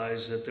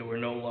implies that there were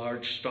no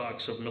large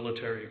stocks of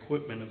military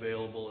equipment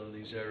available in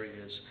these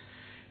areas,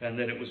 and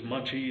that it was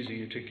much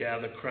easier to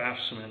gather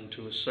craftsmen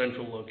to a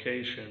central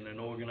location and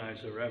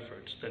organize their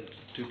efforts than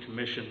to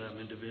commission them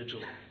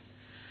individually.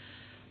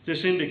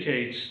 This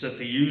indicates that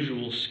the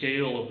usual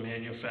scale of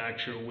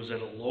manufacture was at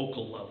a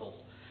local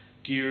level,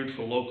 geared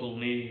for local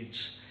needs,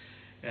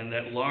 and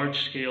that a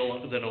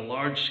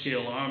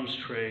large-scale arms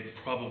trade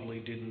probably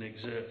didn't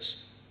exist.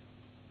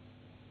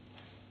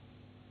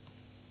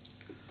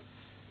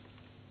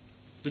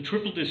 The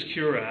triple disc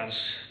cuirass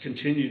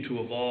continued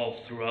to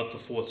evolve throughout the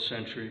 4th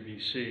century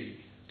BC.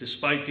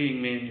 Despite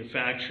being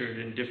manufactured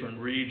in different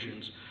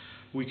regions,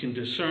 we can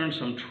discern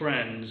some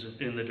trends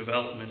in the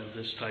development of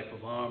this type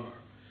of armor.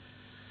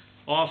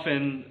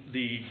 Often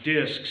the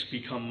discs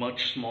become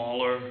much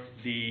smaller,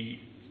 the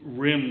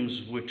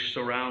rims which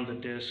surround the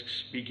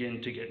discs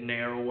begin to get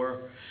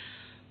narrower.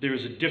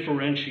 There's a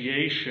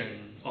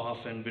differentiation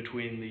often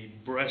between the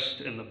breast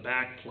and the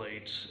back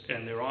plates,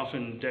 and they're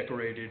often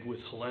decorated with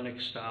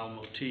Hellenic style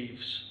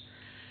motifs.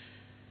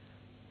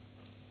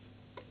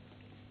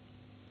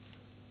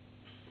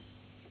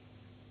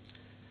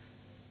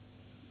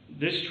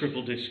 This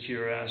triple disc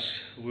cuirass,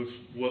 was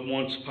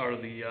once part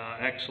of the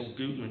Axel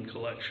Gutmann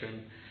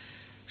collection,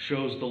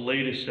 shows the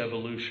latest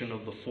evolution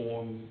of the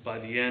form by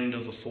the end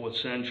of the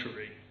 4th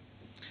century.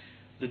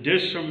 The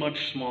discs are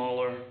much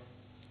smaller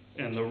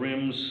and the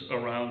rims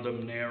around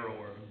them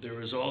narrower.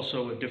 There is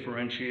also a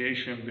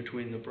differentiation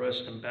between the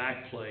breast and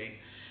back plate,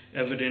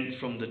 evident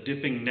from the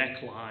dipping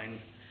neckline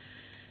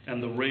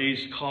and the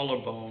raised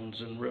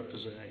collarbones and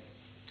repoussé.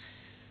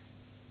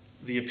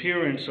 The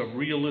appearance of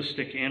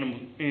realistic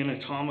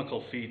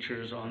anatomical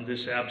features on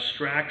this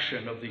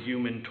abstraction of the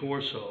human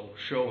torso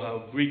show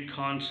how Greek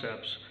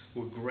concepts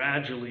were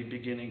gradually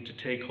beginning to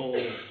take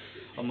hold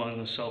among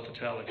the South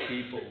Italic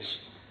peoples.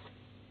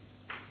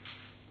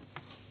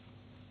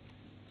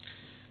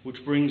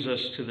 Which brings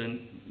us to the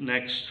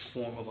next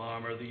form of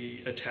armor,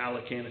 the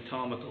Italic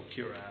anatomical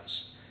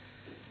cuirass.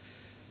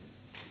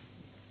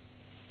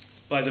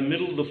 By the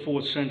middle of the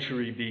 4th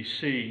century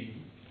BC,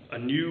 a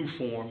new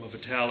form of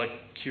Italic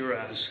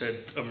cuirass had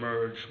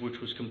emerged,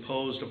 which was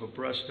composed of a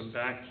breast and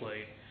back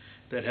plate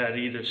that had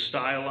either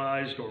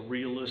stylized or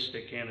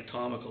realistic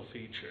anatomical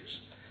features.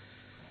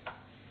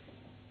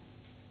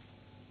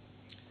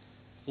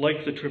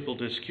 Like the triple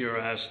disc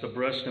cuirass, the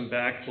breast and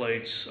back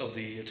plates of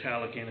the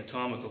Italic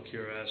anatomical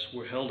cuirass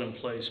were held in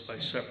place by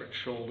separate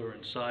shoulder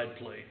and side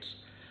plates.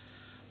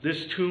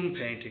 This tomb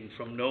painting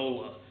from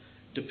Nola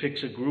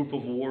depicts a group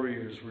of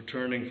warriors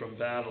returning from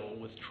battle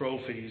with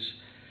trophies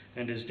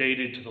and is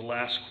dated to the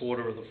last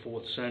quarter of the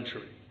 4th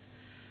century.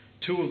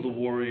 Two of the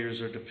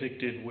warriors are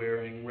depicted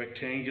wearing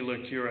rectangular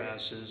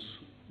cuirasses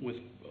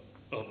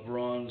of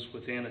bronze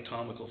with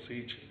anatomical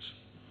features.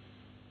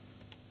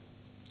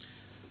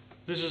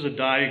 This is a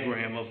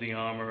diagram of the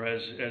armor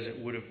as it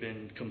would have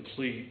been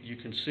complete. You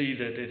can see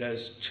that it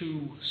has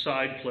two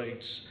side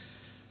plates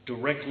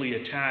directly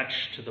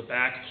attached to the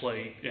back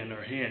plate and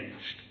are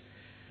hinged,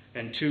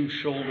 and two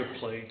shoulder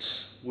plates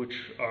which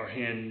are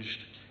hinged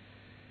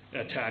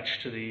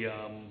attached to the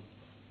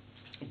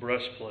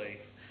breastplate.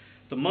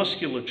 The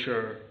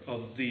musculature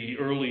of the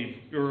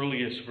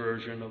earliest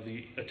version of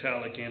the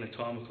Italic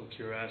anatomical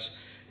cuirass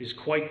is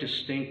quite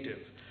distinctive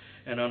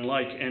and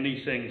unlike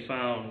anything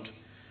found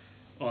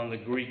on the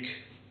Greek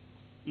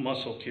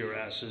muscle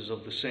cuirasses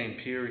of the same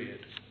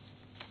period.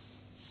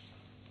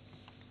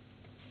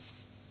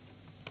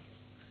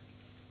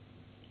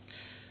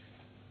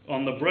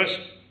 On the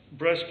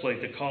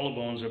breastplate, the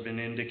collarbones have been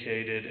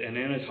indicated, an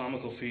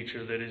anatomical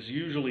feature that is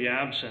usually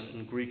absent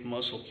in Greek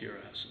muscle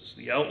cuirasses.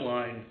 The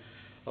outline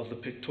of the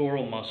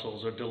pectoral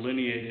muscles are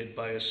delineated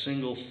by a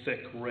single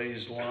thick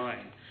raised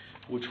line,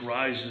 which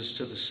rises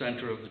to the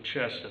center of the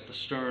chest at the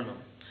sternum.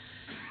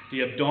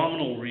 The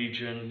abdominal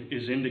region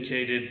is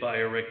indicated by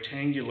a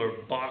rectangular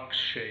box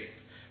shape,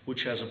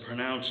 which has a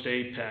pronounced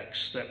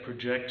apex that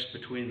projects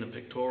between the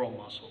pectoral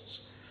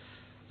muscles.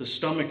 The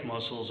stomach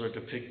muscles are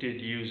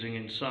depicted using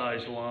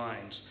incised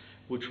lines,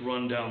 which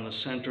run down the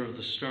center of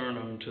the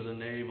sternum to the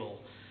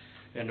navel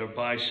and are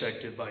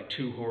bisected by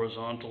two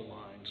horizontal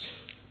lines.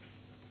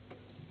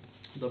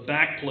 The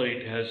back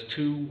plate has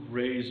two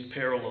raised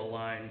parallel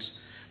lines,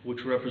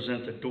 which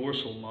represent the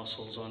dorsal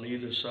muscles on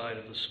either side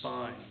of the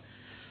spine.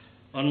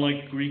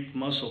 Unlike the Greek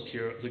muscle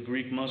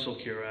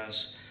cuirass,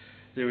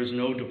 there is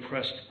no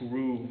depressed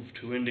groove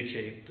to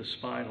indicate the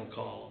spinal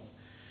column.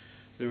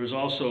 There is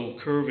also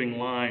curving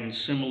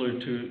lines similar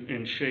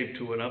in shape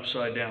to an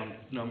upside-down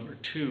number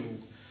 2,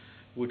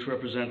 which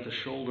represent the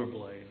shoulder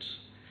blades.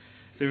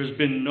 There has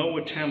been no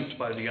attempt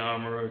by the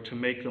armorer to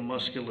make the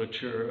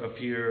musculature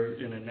appear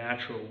in a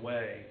natural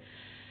way,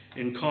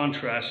 in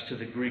contrast to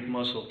the Greek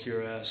muscle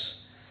cuirass.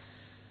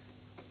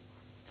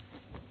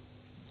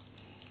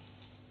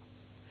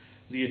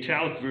 The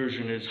Italic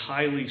version is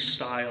highly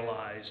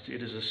stylized.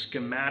 It is a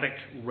schematic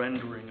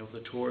rendering of the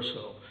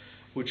torso,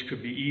 which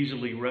could be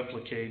easily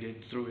replicated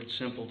through its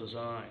simple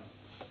design.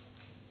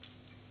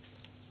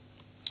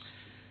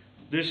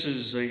 This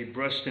is a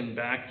breast and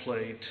back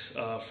plate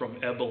from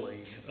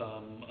Eboli,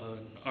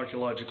 an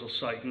archaeological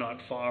site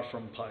not far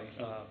from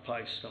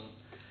Paestum,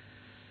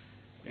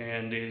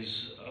 and is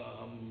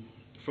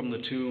from the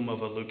tomb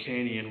of a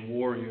Lucanian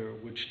warrior,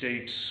 which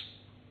dates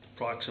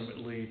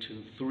approximately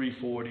to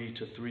 340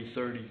 to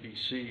 330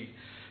 BC.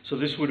 So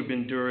this would have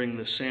been during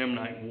the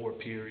Samnite War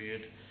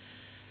period.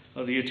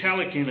 The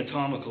Italic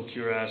anatomical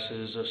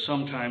cuirasses are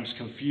sometimes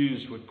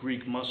confused with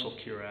Greek muscle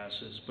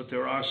cuirasses, but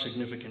there are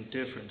significant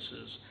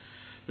differences.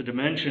 The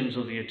dimensions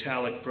of the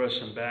Italic breast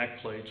and back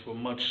plates were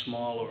much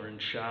smaller and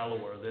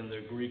shallower than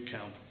their Greek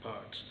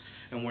counterparts,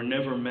 and were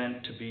never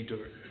meant to be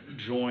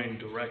joined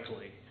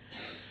directly.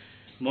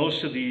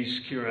 Most of these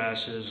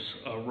cuirasses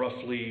are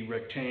roughly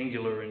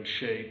rectangular in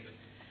shape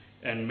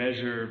and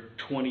measure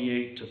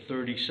 28 to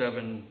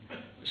 37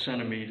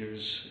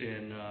 centimeters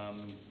in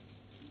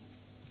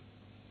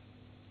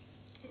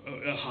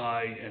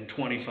high and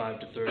 25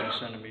 to 30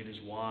 centimeters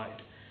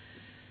wide.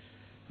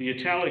 The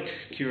Italic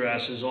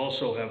cuirasses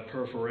also have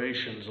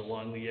perforations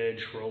along the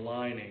edge for a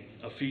lining,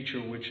 a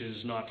feature which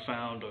is not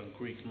found on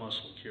Greek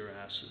muscle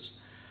cuirasses.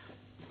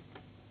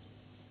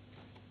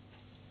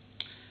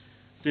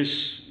 This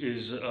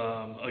is,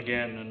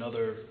 again,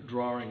 another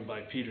drawing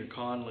by Peter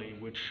Conley,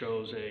 which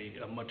shows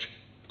a much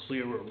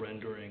clearer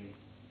rendering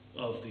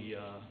of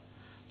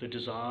the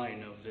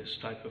design of this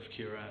type of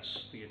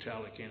cuirass, the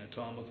Italic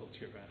anatomical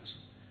cuirass.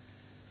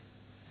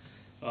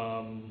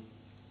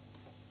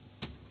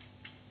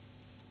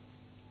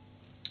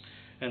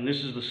 And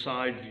this is the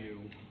side view,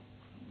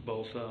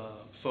 both a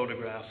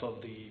photograph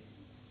of the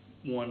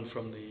one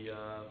from the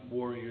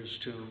warrior's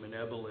tomb in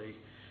Eboli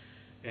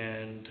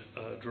and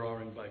a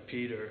drawing by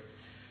Peter,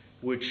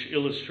 which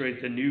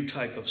illustrate the new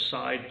type of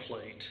side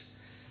plate,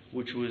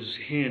 which was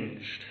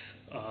hinged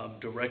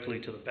directly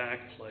to the back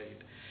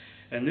plate.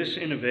 And this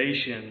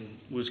innovation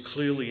was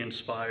clearly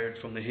inspired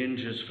from the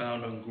hinges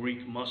found on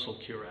Greek muscle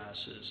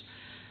cuirasses.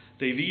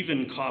 They've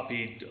even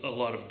copied a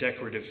lot of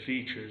decorative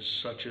features,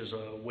 such as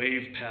a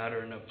wave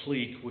pattern, a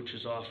pleat, which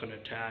is often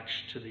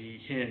attached to the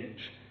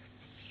hinge.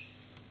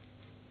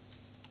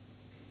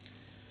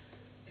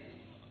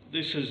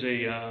 This is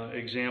an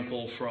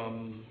example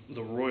from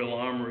the Royal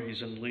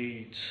Armories in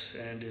Leeds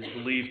and is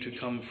believed to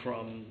come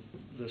from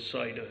the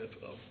site of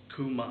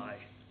Cumae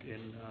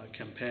in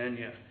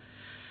Campania.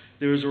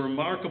 There is a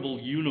remarkable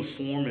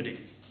uniformity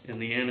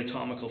and the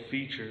anatomical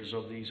features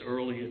of these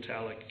early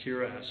Italic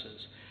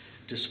cuirasses,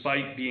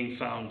 despite being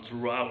found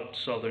throughout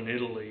southern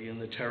Italy in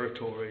the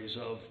territories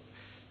of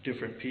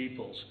different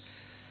peoples.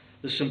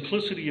 The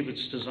simplicity of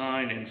its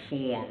design and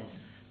form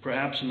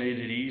perhaps made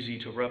it easy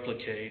to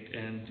replicate,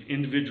 and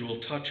individual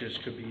touches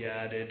could be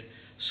added,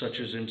 such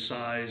as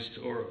incised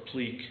or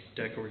applique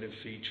decorative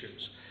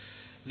features.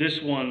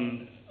 This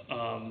one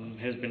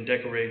has been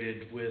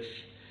decorated with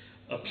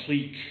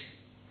applique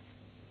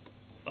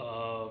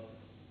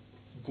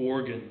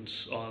gorgons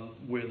on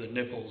where the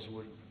nipples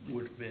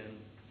would have been.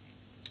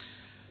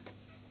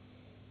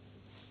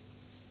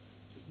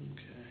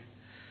 Okay.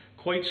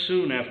 Quite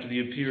soon after the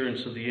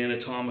appearance of the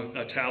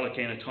Italic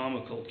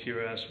anatomical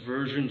cuirass,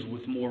 versions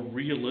with more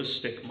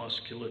realistic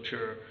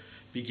musculature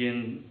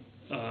begin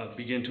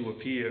to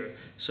appear,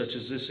 such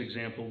as this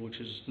example, which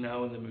is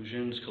now in the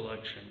Mugin's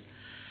collection.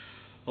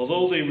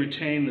 Although they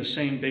retain the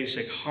same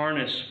basic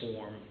harness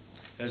form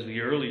as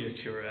the earlier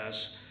cuirass,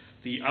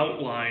 the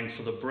outline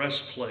for the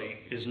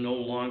breastplate is no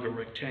longer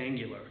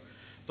rectangular,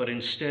 but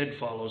instead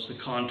follows the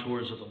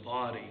contours of the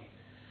body.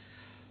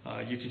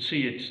 You can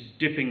see its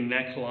dipping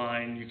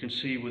neckline. You can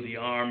see where the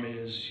arm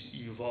is.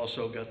 You've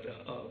also got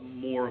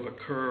more of a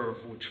curve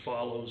which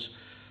follows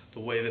the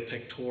way the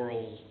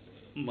pectoral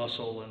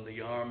muscle and the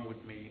arm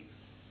would meet.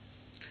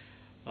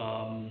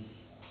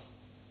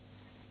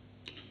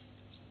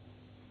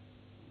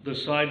 The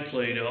side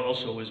plate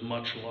also is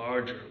much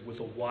larger,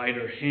 with a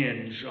wider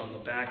hinge on the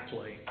back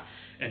plate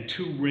and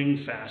 2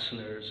 ring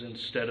fasteners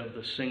instead of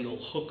the single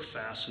hook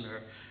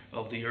fastener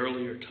of the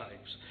earlier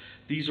types.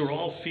 These are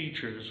all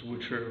features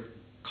which are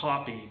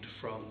copied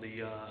from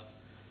the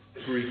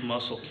Greek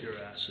muscle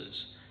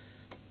cuirasses.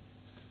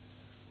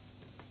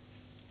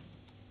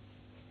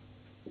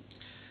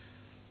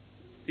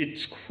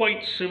 It's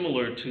quite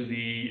similar to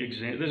the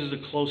example. This is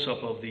a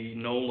close-up of the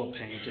Nola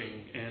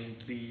painting, and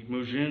the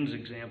Mugin's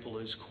example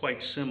is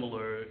quite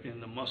similar in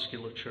the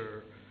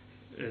musculature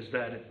as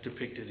that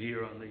depicted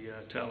here on the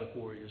Italic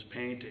warrior's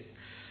painting.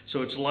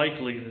 So it's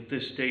likely that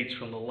this dates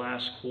from the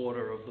last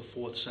quarter of the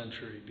 4th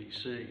century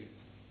BC.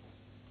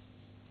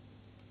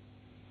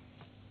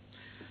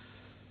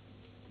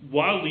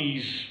 While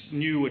these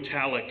new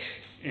Italic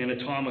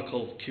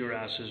anatomical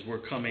cuirasses were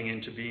coming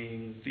into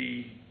being,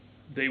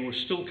 they were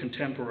still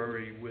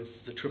contemporary with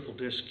the triple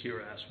disc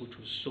cuirass, which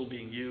was still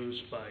being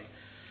used by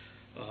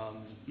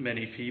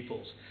many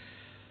peoples.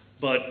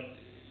 But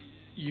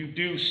you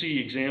do see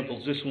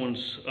examples. This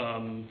one's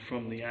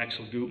from the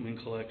Axel Gutmann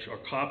collection, or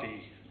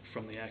copy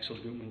from the Axel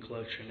Gutmann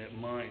collection at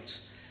Mainz.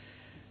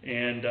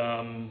 And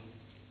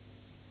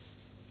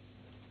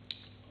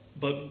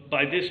but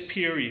by this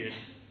period,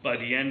 by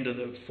the end of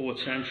the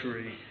 4th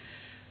century,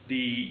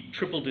 the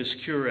triple disc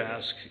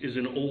cuirass is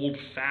an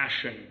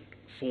old-fashioned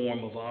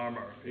form of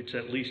armor. It's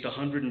at least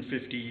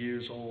 150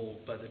 years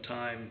old by the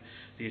time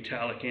the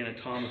Italic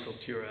anatomical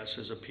cuirass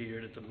has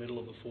appeared at the middle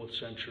of the 4th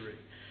century.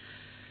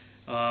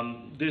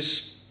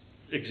 This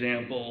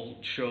example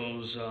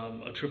shows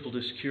a triple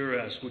disc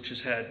cuirass which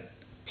has had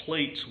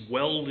plates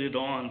welded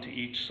onto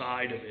each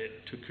side of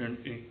it to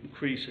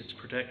increase its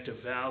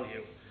protective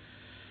value.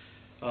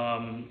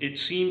 It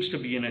seems to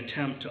be an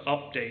attempt to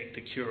update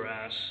the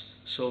cuirass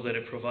so that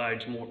it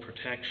provides more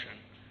protection.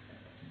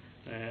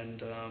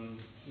 And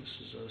this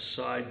is a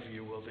side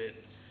view of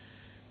it,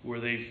 where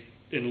they've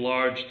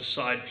enlarged the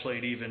side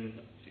plate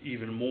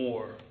even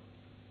more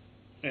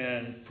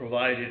and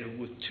provided it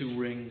with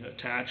 2-ring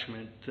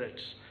attachment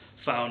that's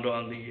found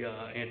on the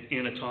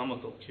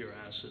anatomical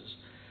cuirasses.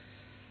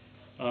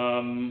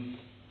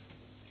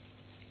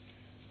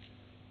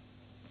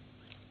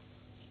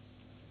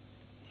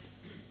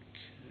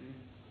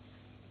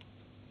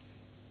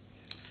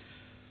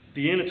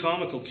 The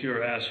anatomical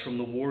cuirass from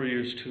the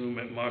warrior's tomb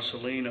at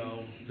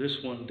Marcellino,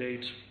 this one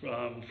dates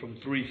from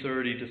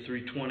 330 to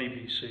 320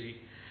 BC,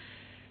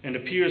 and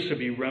appears to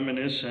be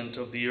reminiscent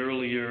of the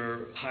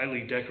earlier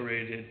highly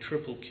decorated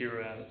triple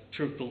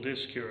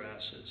disc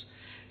cuirasses.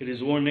 It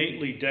is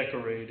ornately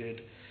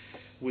decorated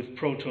with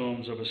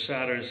protomes of a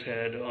satyr's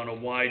head on a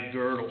wide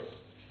girdle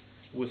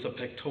with a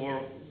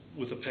pectoral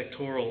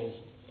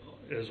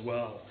as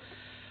well.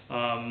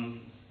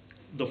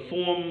 The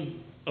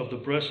form of the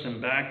breast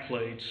and back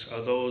plates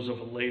are those of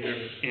a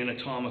later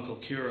anatomical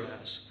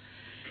cuirass.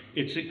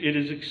 It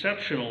is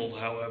exceptional,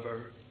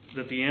 however,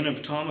 that the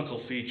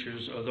anatomical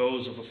features are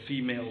those of a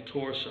female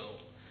torso.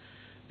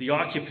 The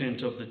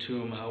occupant of the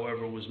tomb,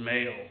 however, was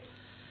male.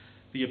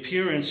 The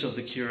appearance of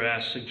the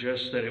cuirass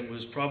suggests that it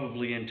was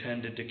probably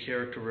intended to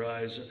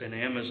characterize an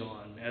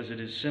Amazon, as it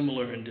is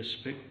similar in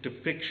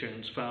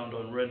depictions found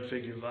on red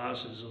figure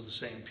vases of the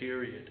same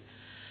period.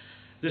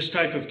 This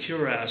type of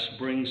cuirass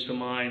brings to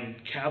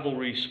mind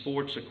cavalry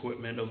sports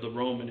equipment of the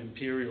Roman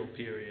imperial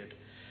period,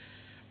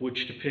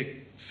 which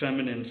depict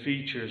feminine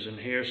features and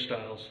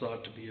hairstyles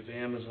thought to be of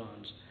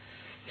Amazons.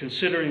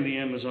 Considering the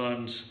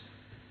Amazon's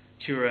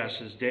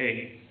cuirass's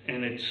date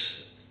and its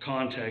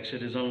context,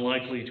 it is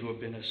unlikely to have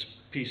been a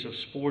piece of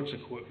sports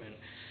equipment.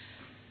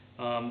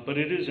 But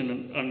it is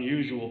an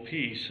unusual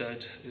piece.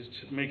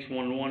 It makes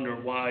one wonder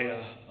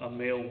why a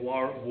male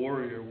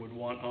warrior would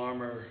want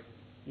armor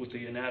with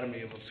the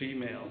anatomy of a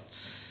female.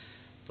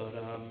 But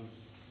to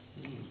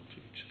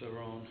each their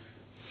own.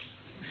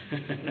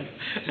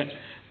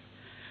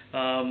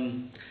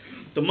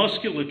 The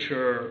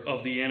musculature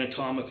of the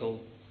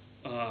anatomical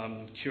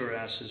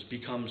cuirasses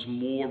becomes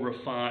more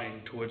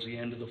refined towards the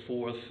end of the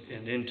 4th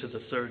and into the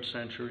 3rd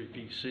century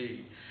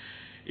BC.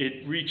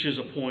 It reaches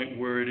a point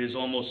where it is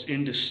almost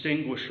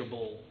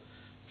indistinguishable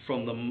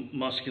from the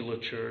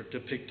musculature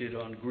depicted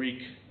on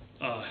Greek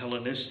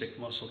Hellenistic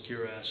muscle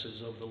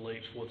cuirasses of the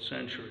late 4th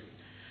century.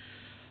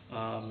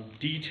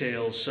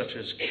 Details such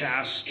as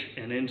cast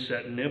and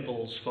inset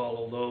nipples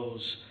follow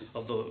those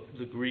of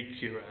the Greek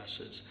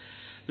cuirasses.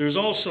 There's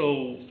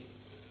also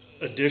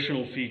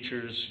additional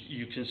features.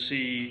 You can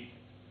see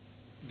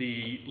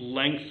the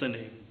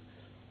lengthening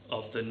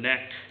of the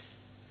neck,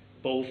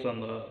 both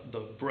on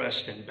the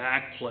breast and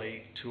back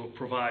plate, to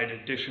provide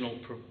additional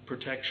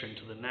protection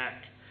to the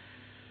neck.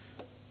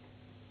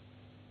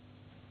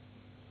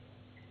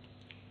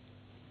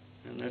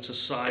 And that's a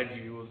side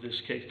view of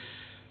this case.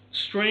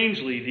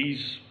 Strangely,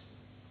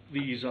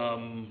 these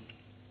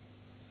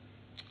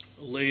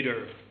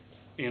later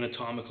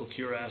anatomical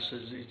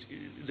cuirasses,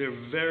 they're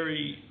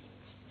very,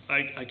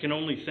 I can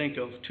only think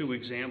of 2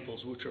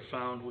 examples which are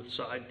found with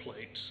side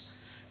plates,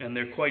 and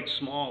they're quite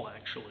small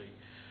actually.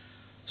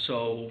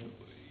 So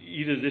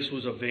either this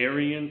was a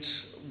variant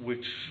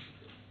which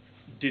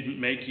didn't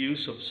make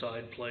use of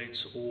side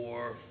plates,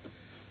 or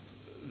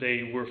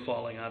they were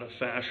falling out of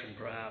fashion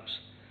perhaps.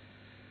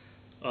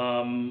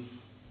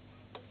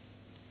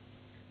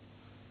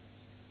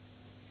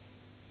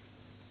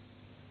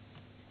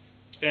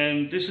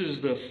 And this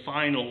is the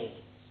final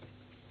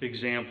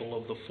example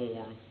of the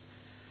form.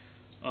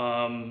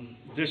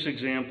 This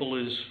example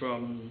is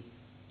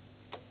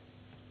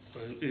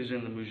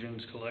in the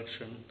Museum's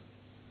collection.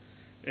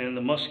 And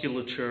the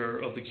musculature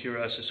of the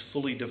cuirass is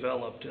fully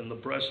developed, and the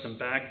breast and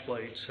back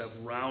plates have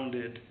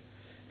rounded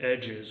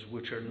edges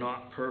which are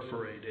not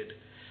perforated.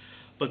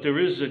 But there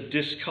is a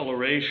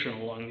discoloration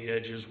along the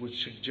edges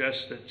which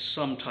suggests that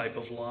some type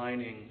of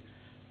lining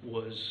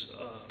was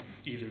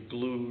either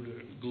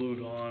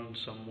glued on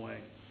some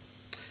way.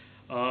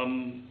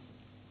 On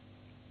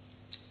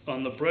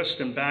the breast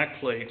and back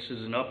plates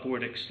is an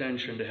upward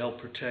extension to help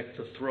protect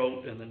the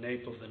throat and the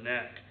nape of the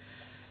neck,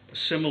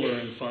 similar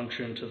in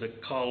function to the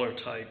collar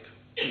type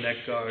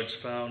neck guards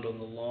found on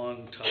the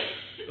long type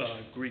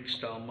Greek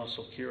style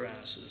muscle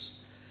cuirasses.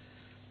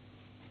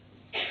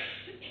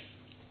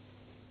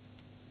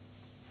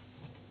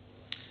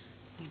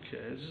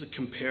 Okay, this is a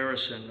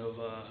comparison of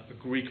a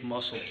Greek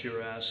muscle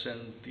cuirass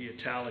and the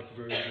Italic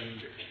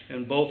version,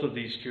 and both of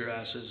these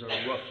cuirasses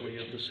are roughly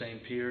of the same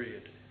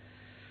period.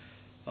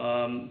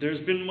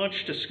 There's been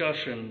much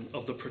discussion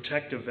of the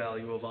protective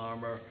value of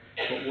armor,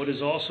 but what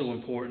is also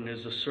important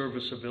is the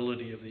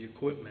serviceability of the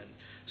equipment,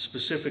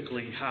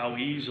 specifically how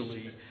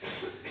easily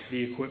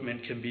the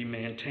equipment can be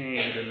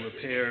maintained and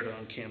repaired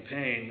on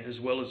campaign,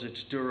 as well as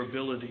its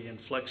durability and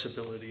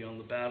flexibility on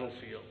the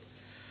battlefield.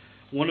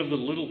 One of the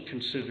little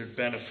considered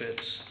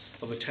benefits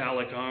of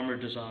Italic armor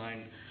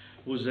design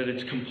was that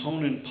its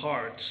component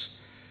parts,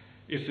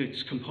 if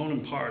its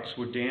component parts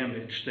were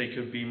damaged, they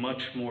could be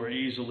much more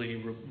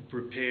easily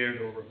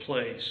repaired or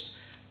replaced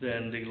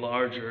than the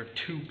larger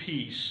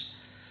 2-piece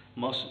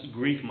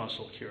Greek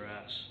muscle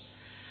cuirass.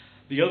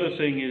 The other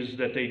thing is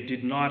that they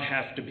did not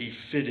have to be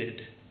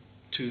fitted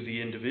to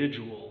the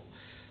individual.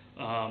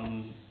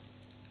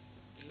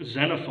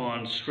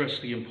 Xenophon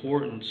stressed the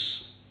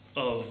importance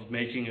of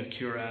making a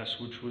cuirass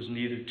which was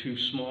neither too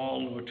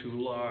small nor too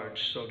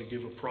large, so to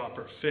give a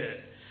proper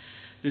fit.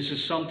 This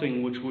is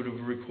something which would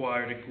have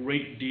required a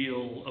great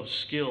deal of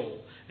skill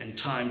and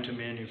time to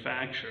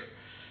manufacture.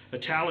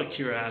 Italic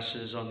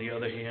cuirasses, on the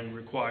other hand,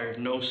 required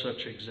no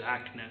such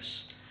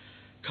exactness.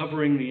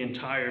 Covering the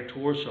entire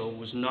torso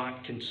was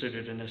not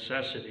considered a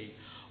necessity,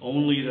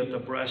 only that the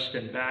breast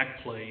and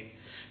back plate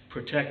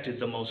protected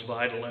the most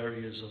vital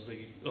areas of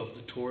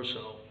the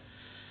torso.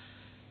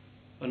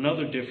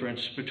 Another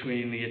difference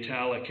between the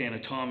Italic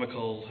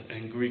anatomical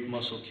and Greek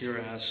muscle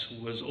cuirass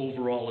was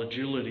overall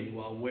agility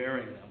while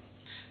wearing them.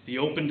 The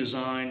open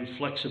design,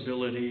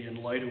 flexibility, and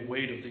lighter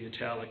weight of the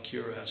Italic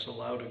cuirass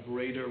allowed a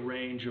greater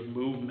range of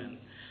movement,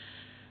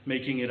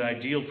 making it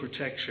ideal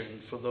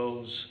protection for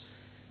those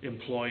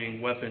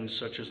employing weapons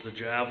such as the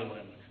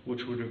javelin,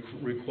 which would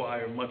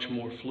require much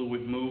more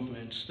fluid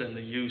movements than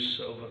the use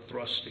of a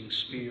thrusting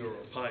spear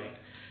or pike.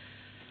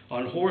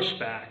 On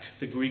horseback,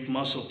 the Greek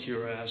muscle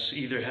cuirass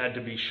either had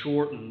to be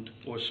shortened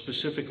or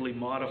specifically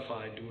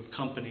modified to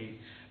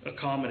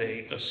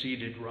accommodate a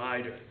seated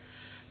rider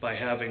by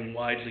having a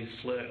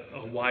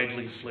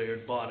widely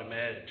flared bottom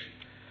edge.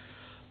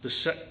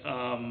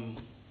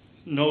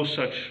 No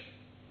such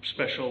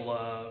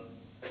special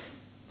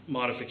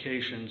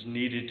modifications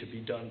needed to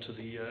be done to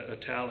the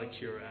Italic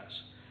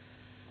cuirass.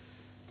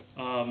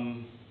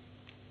 Let's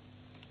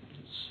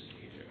see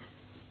here.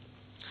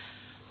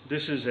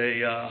 This is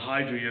a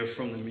hydria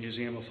from the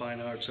Museum of Fine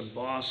Arts in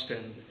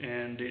Boston,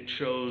 and it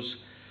shows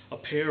a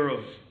pair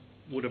of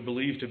what are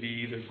believed to be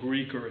either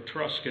Greek or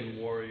Etruscan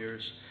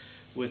warriors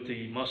with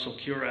the muscle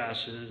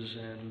cuirasses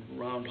and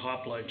round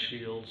hoplite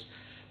shields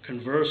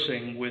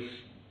conversing with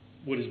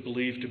what is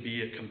believed to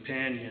be a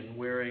companion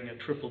wearing a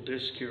triple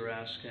disc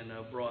cuirass and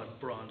a broad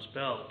bronze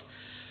belt.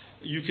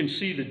 You can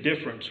see the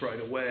difference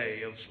right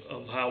away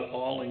of how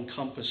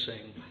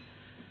all-encompassing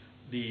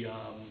the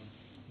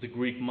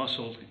Greek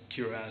muscle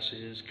cuirass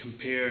is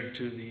compared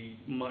to the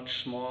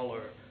much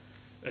smaller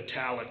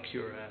Italic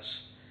cuirass.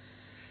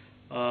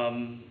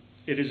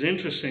 It is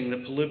interesting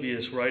that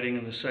Polybius, writing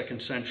in the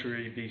 2nd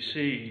century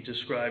BC,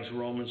 describes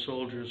Roman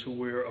soldiers who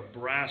wear a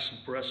brass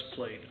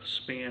breastplate, a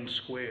span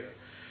square,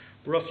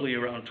 roughly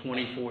around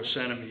 24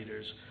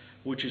 centimeters,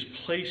 which is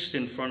placed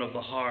in front of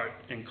the heart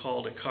and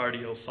called a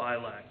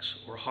cardiophylax,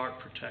 or heart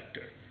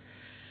protector.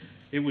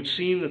 It would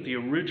seem that the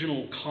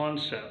original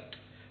concept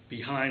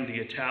behind the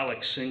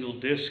Italic single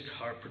disc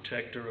heart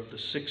protector of the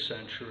 6th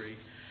century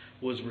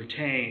was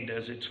retained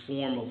as its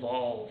form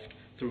evolved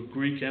through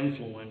Greek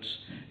influence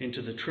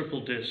into the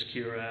triple disc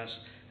cuirass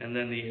and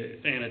then the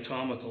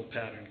anatomical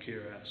pattern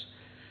cuirass.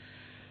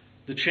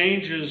 The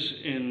changes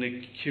in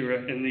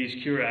these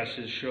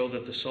cuirasses show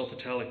that the South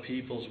Italic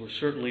peoples were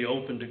certainly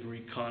open to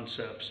Greek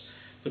concepts,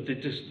 but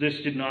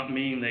this did not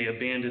mean they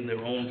abandoned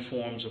their own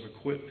forms of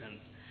equipment.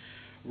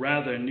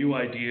 Rather, new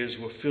ideas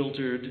were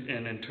filtered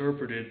and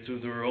interpreted through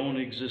their own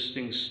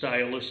existing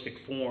stylistic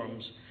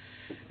forms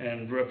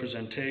and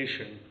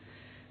representation,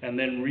 and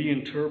then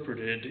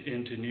reinterpreted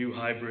into new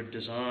hybrid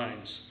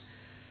designs.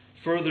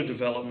 Further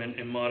development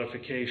and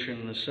modification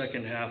in the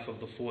second half of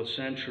the 4th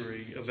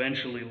century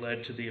eventually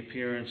led to the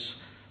appearance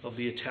of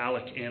the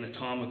Italic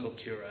anatomical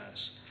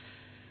cuirass.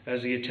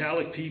 As the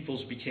Italic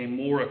peoples became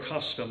more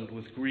accustomed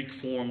with Greek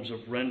forms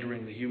of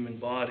rendering the human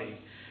body,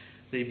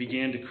 they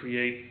began to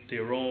create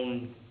their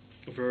own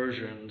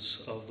versions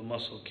of the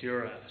muscle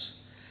cuirass.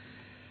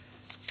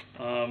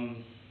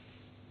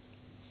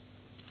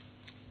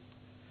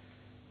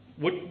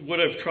 What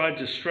I've tried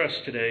to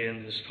stress today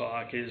in this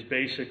talk is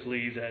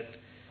basically that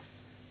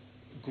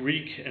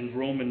Greek and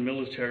Roman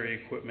military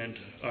equipment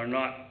are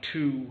not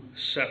two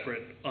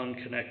separate,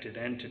 unconnected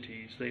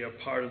entities. They are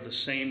part of the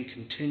same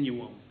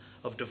continuum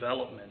of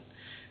development,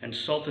 and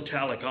South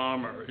Italic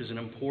armor is an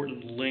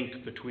important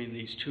link between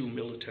these two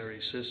military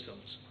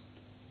systems.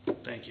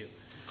 Thank you.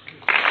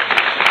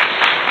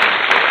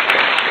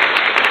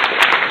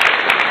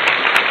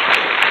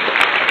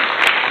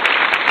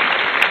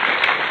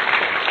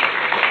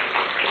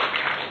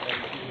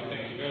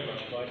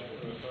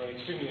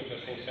 Extremely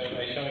interesting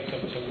survey showing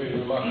some really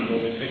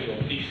remarkable individual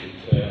pieces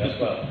as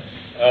well.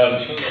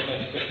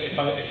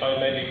 If I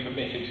may be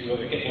permitted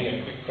to get in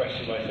a quick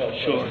question myself.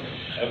 Sure.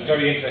 I'm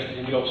very interested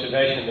in the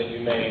observation that you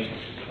made.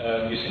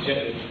 You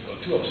suggested, well,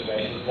 two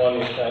observations. One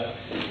is that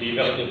the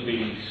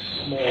relatively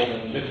small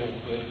and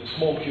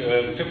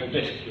triple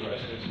disc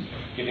cuirasses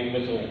giving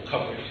little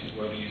coverage,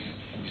 where you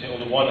say on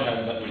the one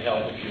hand that would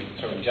help if you're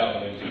throwing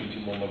javelins and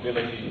getting more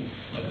mobility.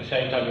 At the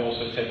same time, you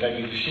also said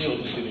maybe the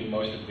shield is doing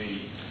most of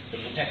the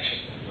protection.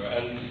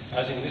 And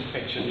as in this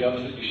picture, the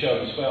others that you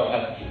showed as well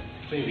had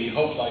clearly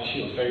hope-like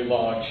shields, very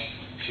large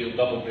shield,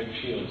 double brick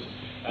shields.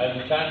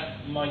 And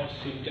that might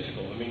seem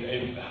difficult. I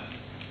mean,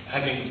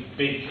 having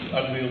big,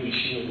 unwieldy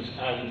shields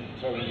and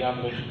throwing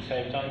javelins at the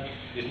same time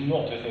is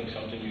not, I think,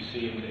 something you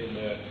see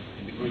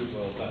in the Greek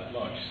world that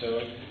much.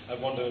 So I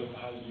wonder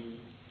how you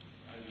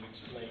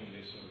explain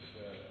this sort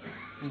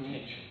of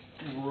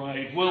tension.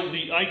 Right. Well,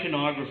 the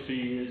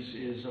iconography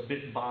is a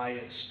bit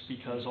biased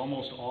because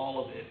almost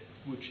all of it,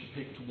 which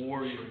depict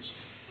warriors,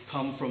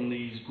 come from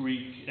these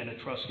Greek and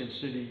Etruscan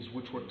cities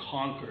which were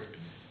conquered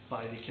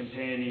by the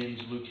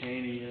Campanians,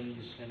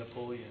 Lucanians, and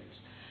Napoleons.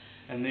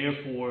 And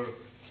therefore,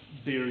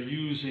 they're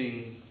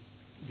using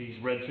these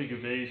red figure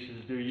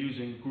vases, they're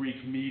using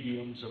Greek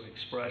mediums of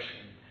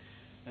expression,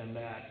 and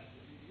that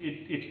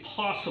it's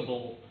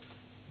possible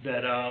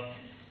that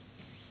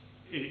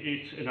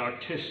it's an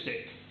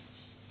artistic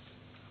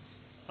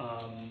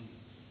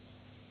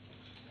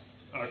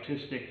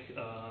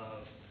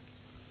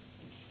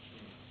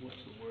what's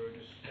the word?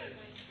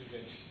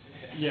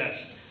 Yes,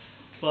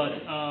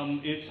 but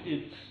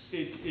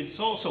it's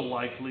also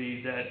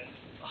likely that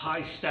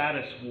high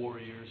status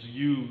warriors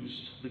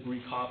used the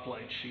Greek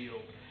hoplite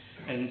shield,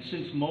 and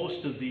since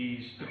most of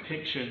these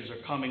depictions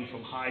are coming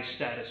from high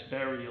status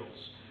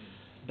burials,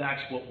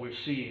 that's what we're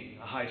seeing,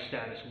 a high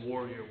status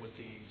warrior with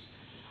these.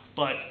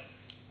 But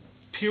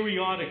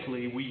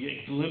periodically we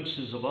get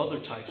glimpses of other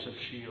types of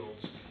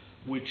shields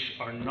which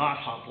are not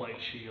hoplite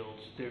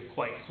shields. They're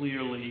quite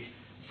clearly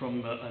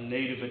from a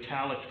native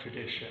Italic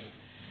tradition,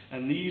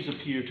 and these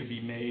appear to be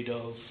made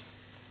of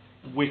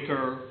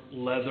wicker,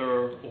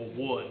 leather, or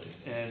wood,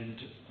 and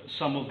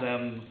some of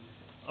them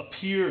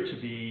appear to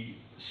be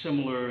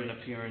similar in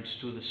appearance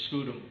to the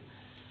scutum.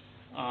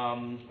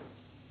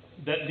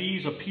 That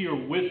these appear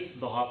with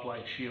the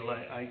hoplite shield,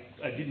 I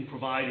didn't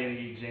provide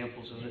any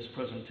examples in this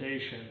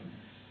presentation,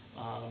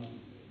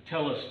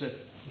 tell us that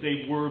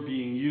they were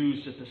being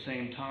used at the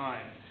same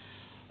time.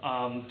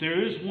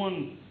 There is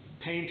one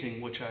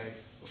painting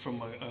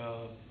from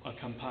a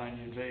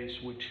companion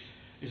vase, which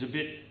is a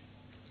bit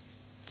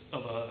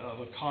of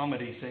a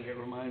comedy thing. It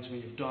reminds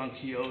me of Don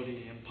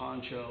Quixote and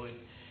Pancho.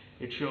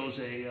 It shows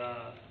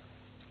a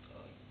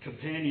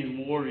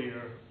companion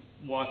warrior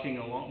marching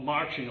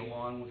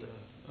along with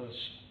a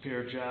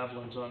pair of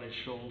javelins on his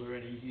shoulder,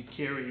 and he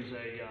carries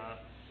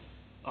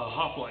a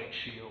hoplite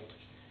shield.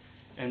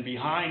 And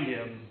behind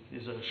him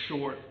is a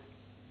short,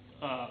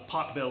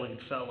 pot-bellied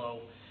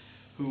fellow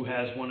who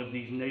has one of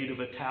these native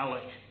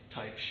Italic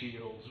type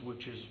shields,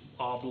 which is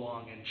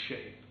oblong in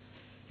shape.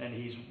 And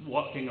he's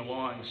walking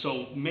along.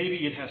 So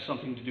maybe it has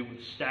something to do with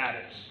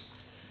status.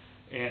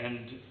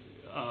 And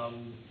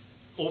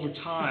over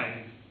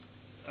time,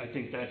 I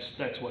think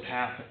that's what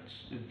happens.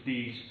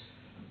 The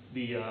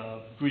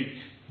Greek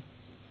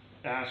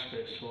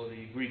aspis, or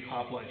the Greek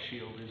hoplite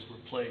shield, is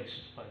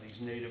replaced by these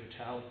native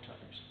Italic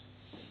types.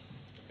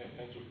 Okay,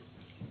 thank you.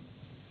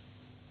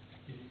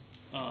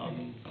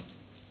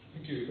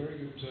 Thank you. Very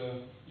good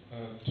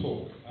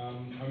talk.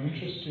 I'm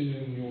interested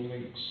in your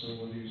links,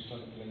 whether you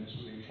studied links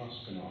with the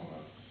Etruscan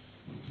armour,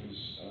 because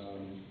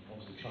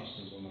obviously the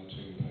Etruscans on their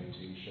tomb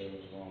painting show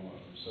armour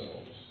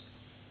themselves,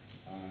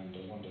 and I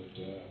wondered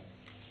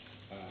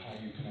how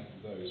you connect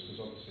with those, because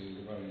obviously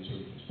the Romans were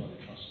influenced by the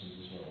Etruscans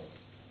as well,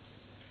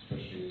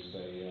 especially as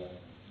they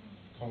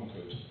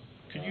conquered.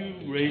 Could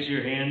you raise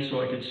your hand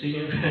so I can see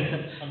you?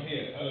 I'm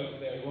here.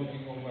 You're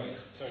walking wrong way.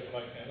 Sorry,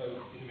 Mike. Hello.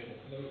 In the middle.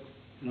 Hello.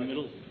 In the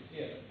middle?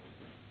 Yeah.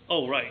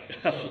 Oh, right.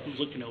 I'm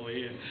looking over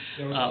here.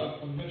 I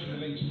mentioned the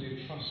link to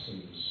the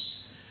Etruscans.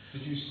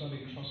 Did you study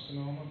Etruscan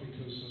armour?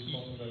 Because there's a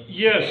lot of evidence.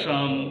 Yes,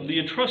 the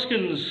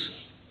Etruscans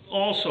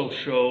also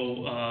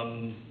show,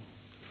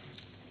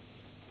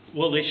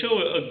 they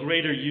show a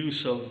greater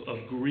use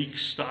of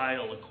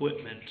Greek-style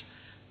equipment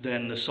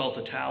than the South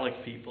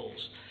Italic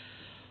peoples.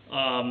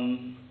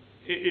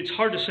 It's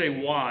hard to say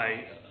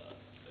why.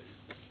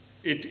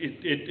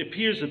 It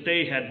appears that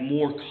they had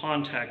more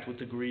contact with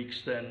the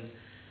Greeks than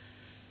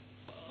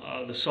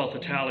the South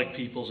Italic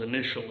peoples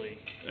initially,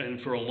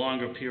 and for a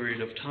longer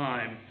period of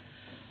time.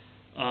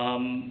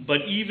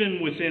 But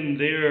even within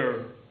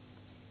their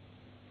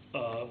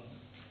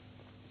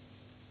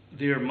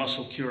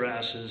muscle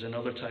cuirasses and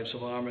other types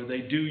of armor,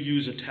 they do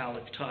use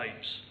Italic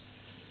types.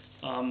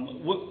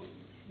 What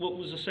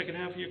was the second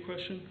half of your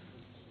question?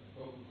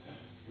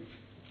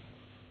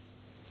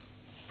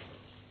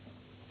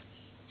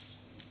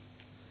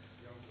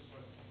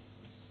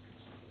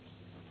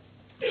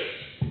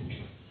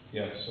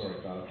 Yeah, sorry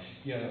about it.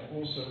 Yeah,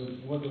 also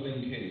what the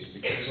link is,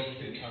 because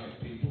obviously the Italic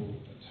people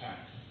attack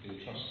the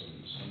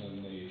Etruscans, and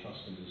then the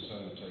Etruscans in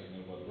turn are taken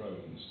over by the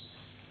Romans.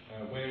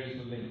 Where is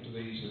the link to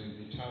these? Are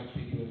the Italic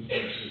people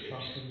influence the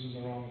Etruscans in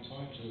their armor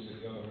types, or is it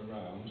the other way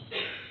around?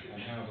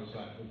 And how does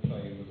that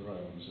play in with the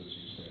Romans, as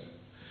you see it?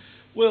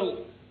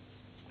 Well,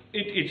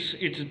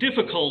 it's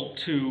difficult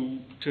to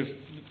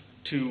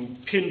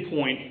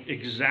pinpoint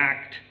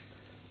exact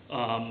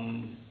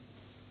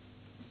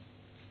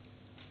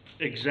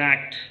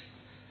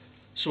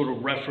sort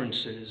of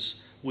references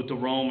with the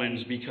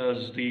Romans,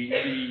 because the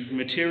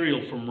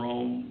material from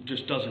Rome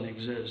just doesn't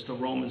exist. The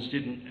Romans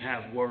didn't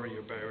have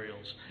warrior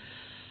burials.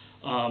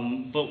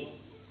 But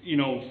you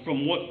know,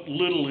 from what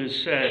little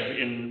is said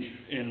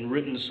in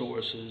written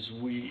sources,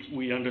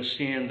 we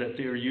understand that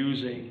they're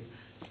using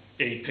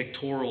a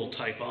pictorial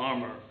type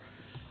armor,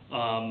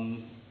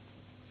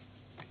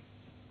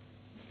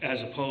 as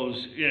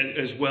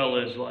well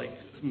as like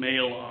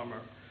mail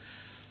armor.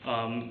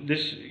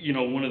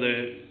 One of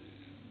the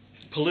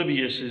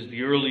Polybius is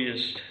the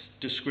earliest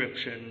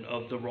description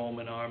of the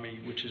Roman army,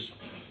 which is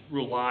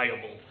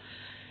reliable,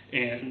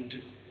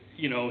 and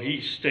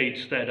he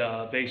states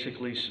that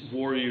basically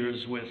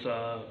warriors with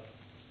a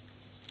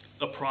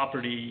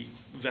property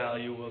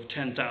value of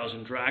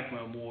 10,000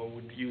 drachma or more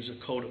would use a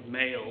coat of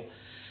mail,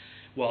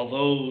 while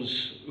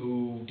those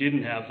who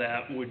didn't have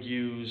that would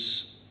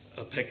use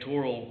a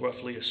pectoral,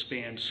 roughly a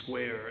span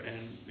square,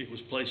 and it was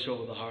placed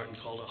over the heart and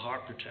called a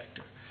heart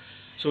protector.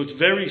 So it's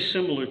very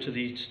similar to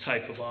these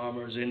type of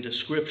armors in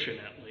description,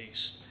 at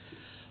least.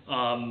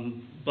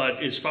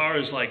 But as far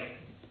as like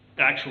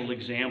actual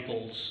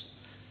examples,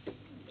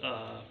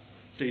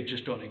 they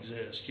just don't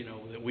exist,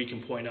 that we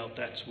can point out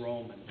that's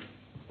Roman.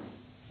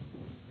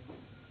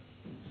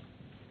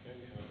 Okay,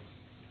 we have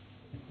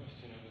a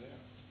question over there.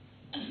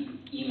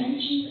 You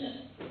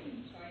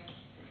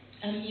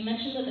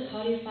mentioned that the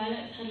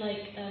cardiophylax had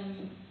like a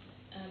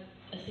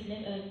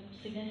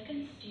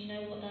significance. Do you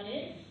know what that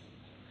is?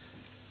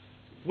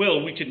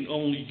 Well, we can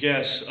only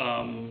guess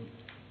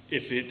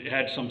if it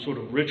had some sort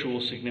of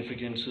ritual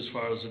significance as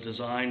far as the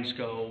designs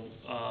go.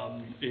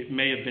 It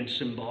may have been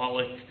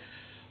symbolic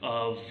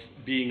of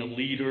being a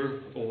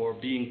leader or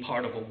being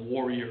part of a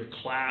warrior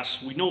class.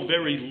 We know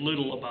very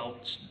little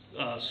about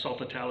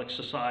South Italic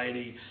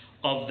society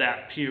of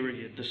that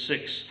period, the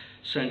 6th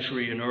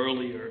century and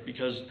earlier,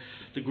 because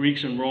the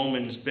Greeks and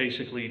Romans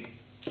basically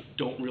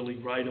don't really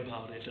write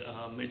about it.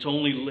 It's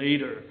only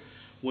later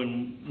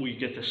when we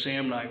get the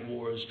Samnite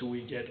Wars, do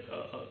we get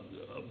a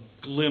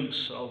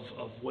glimpse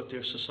of what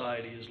their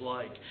society is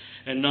like.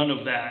 And none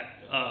of that,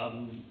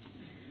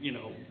 you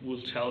know,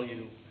 will tell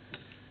you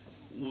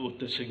what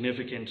the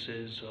significance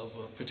is of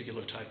a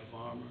particular type of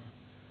armor.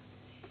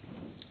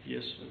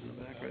 Yes, in the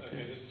back right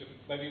there. Okay,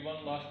 maybe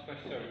one last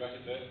question. Sorry, right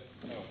at there.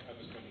 No, I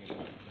was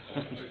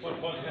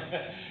pointing in the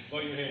back.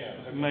 While you're here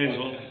now. Might as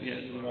well, yeah.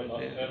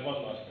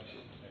 One last question.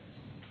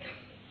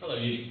 Hello,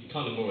 you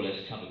kind of more or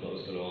less covered what I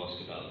was going to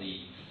ask about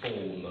the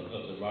form of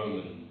the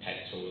Roman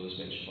pectoral as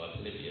mentioned by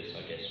Polybius.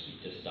 I guess we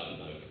just don't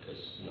know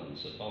because none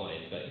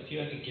survived. But if you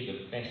had to give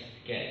a best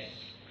guess,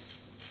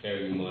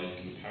 bearing in mind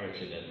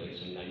comparative evidence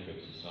and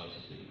neighbouring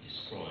societies that you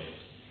described,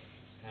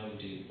 what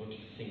do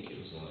you think it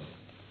was like?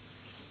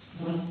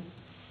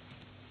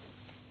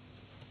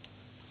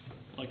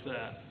 Like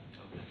that.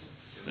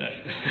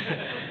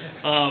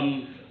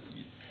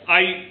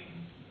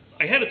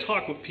 I had a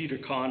talk with Peter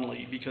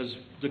Conley because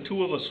the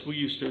two of us, we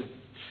used to,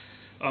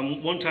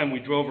 one time we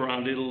drove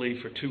around Italy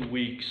for 2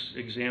 weeks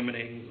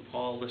examining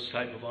all this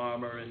type of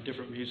armor in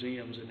different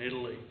museums in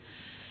Italy.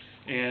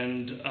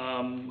 And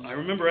I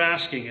remember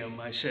asking him,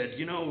 I said,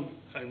 you know,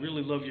 I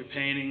really love your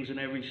paintings and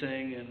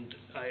everything, and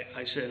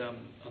I said,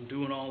 I'm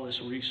doing all this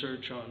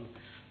research on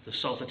the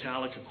South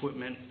Italic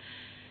equipment,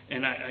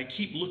 and I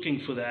keep looking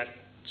for that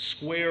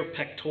square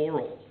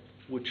pectoral,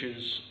 which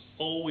is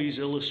always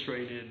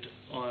illustrated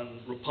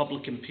on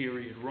Republican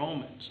period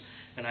Romans,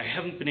 and I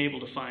haven't been able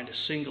to find a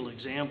single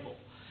example.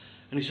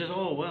 And he says,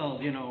 oh, well,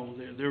 you know,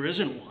 there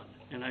isn't one.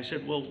 And I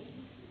said, well,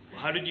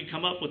 how did you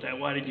come up with that?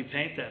 Why did you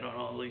paint that on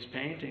all these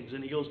paintings?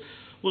 And he goes,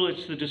 well,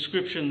 it's the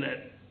description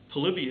that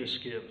Polybius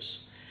gives,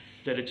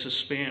 that it's a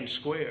span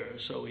square.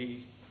 So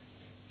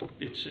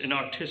it's an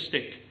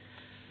artistic,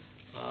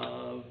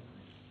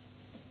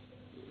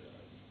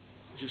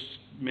 just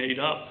made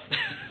up.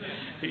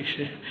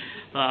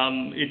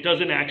 It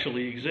doesn't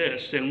actually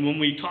exist. And when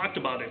we talked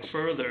about it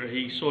further,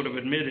 he sort of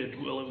admitted,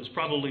 well, it was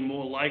probably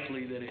more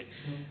likely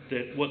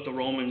that what the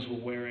Romans were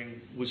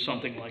wearing was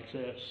something like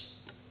this.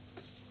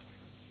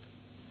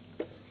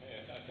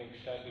 I think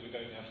sadly we're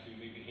going to have to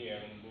leave it here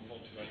and move on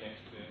to our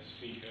next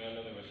speaker. I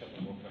know there were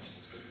several more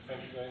questions, but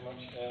thank you very much,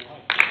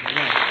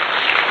 Mike.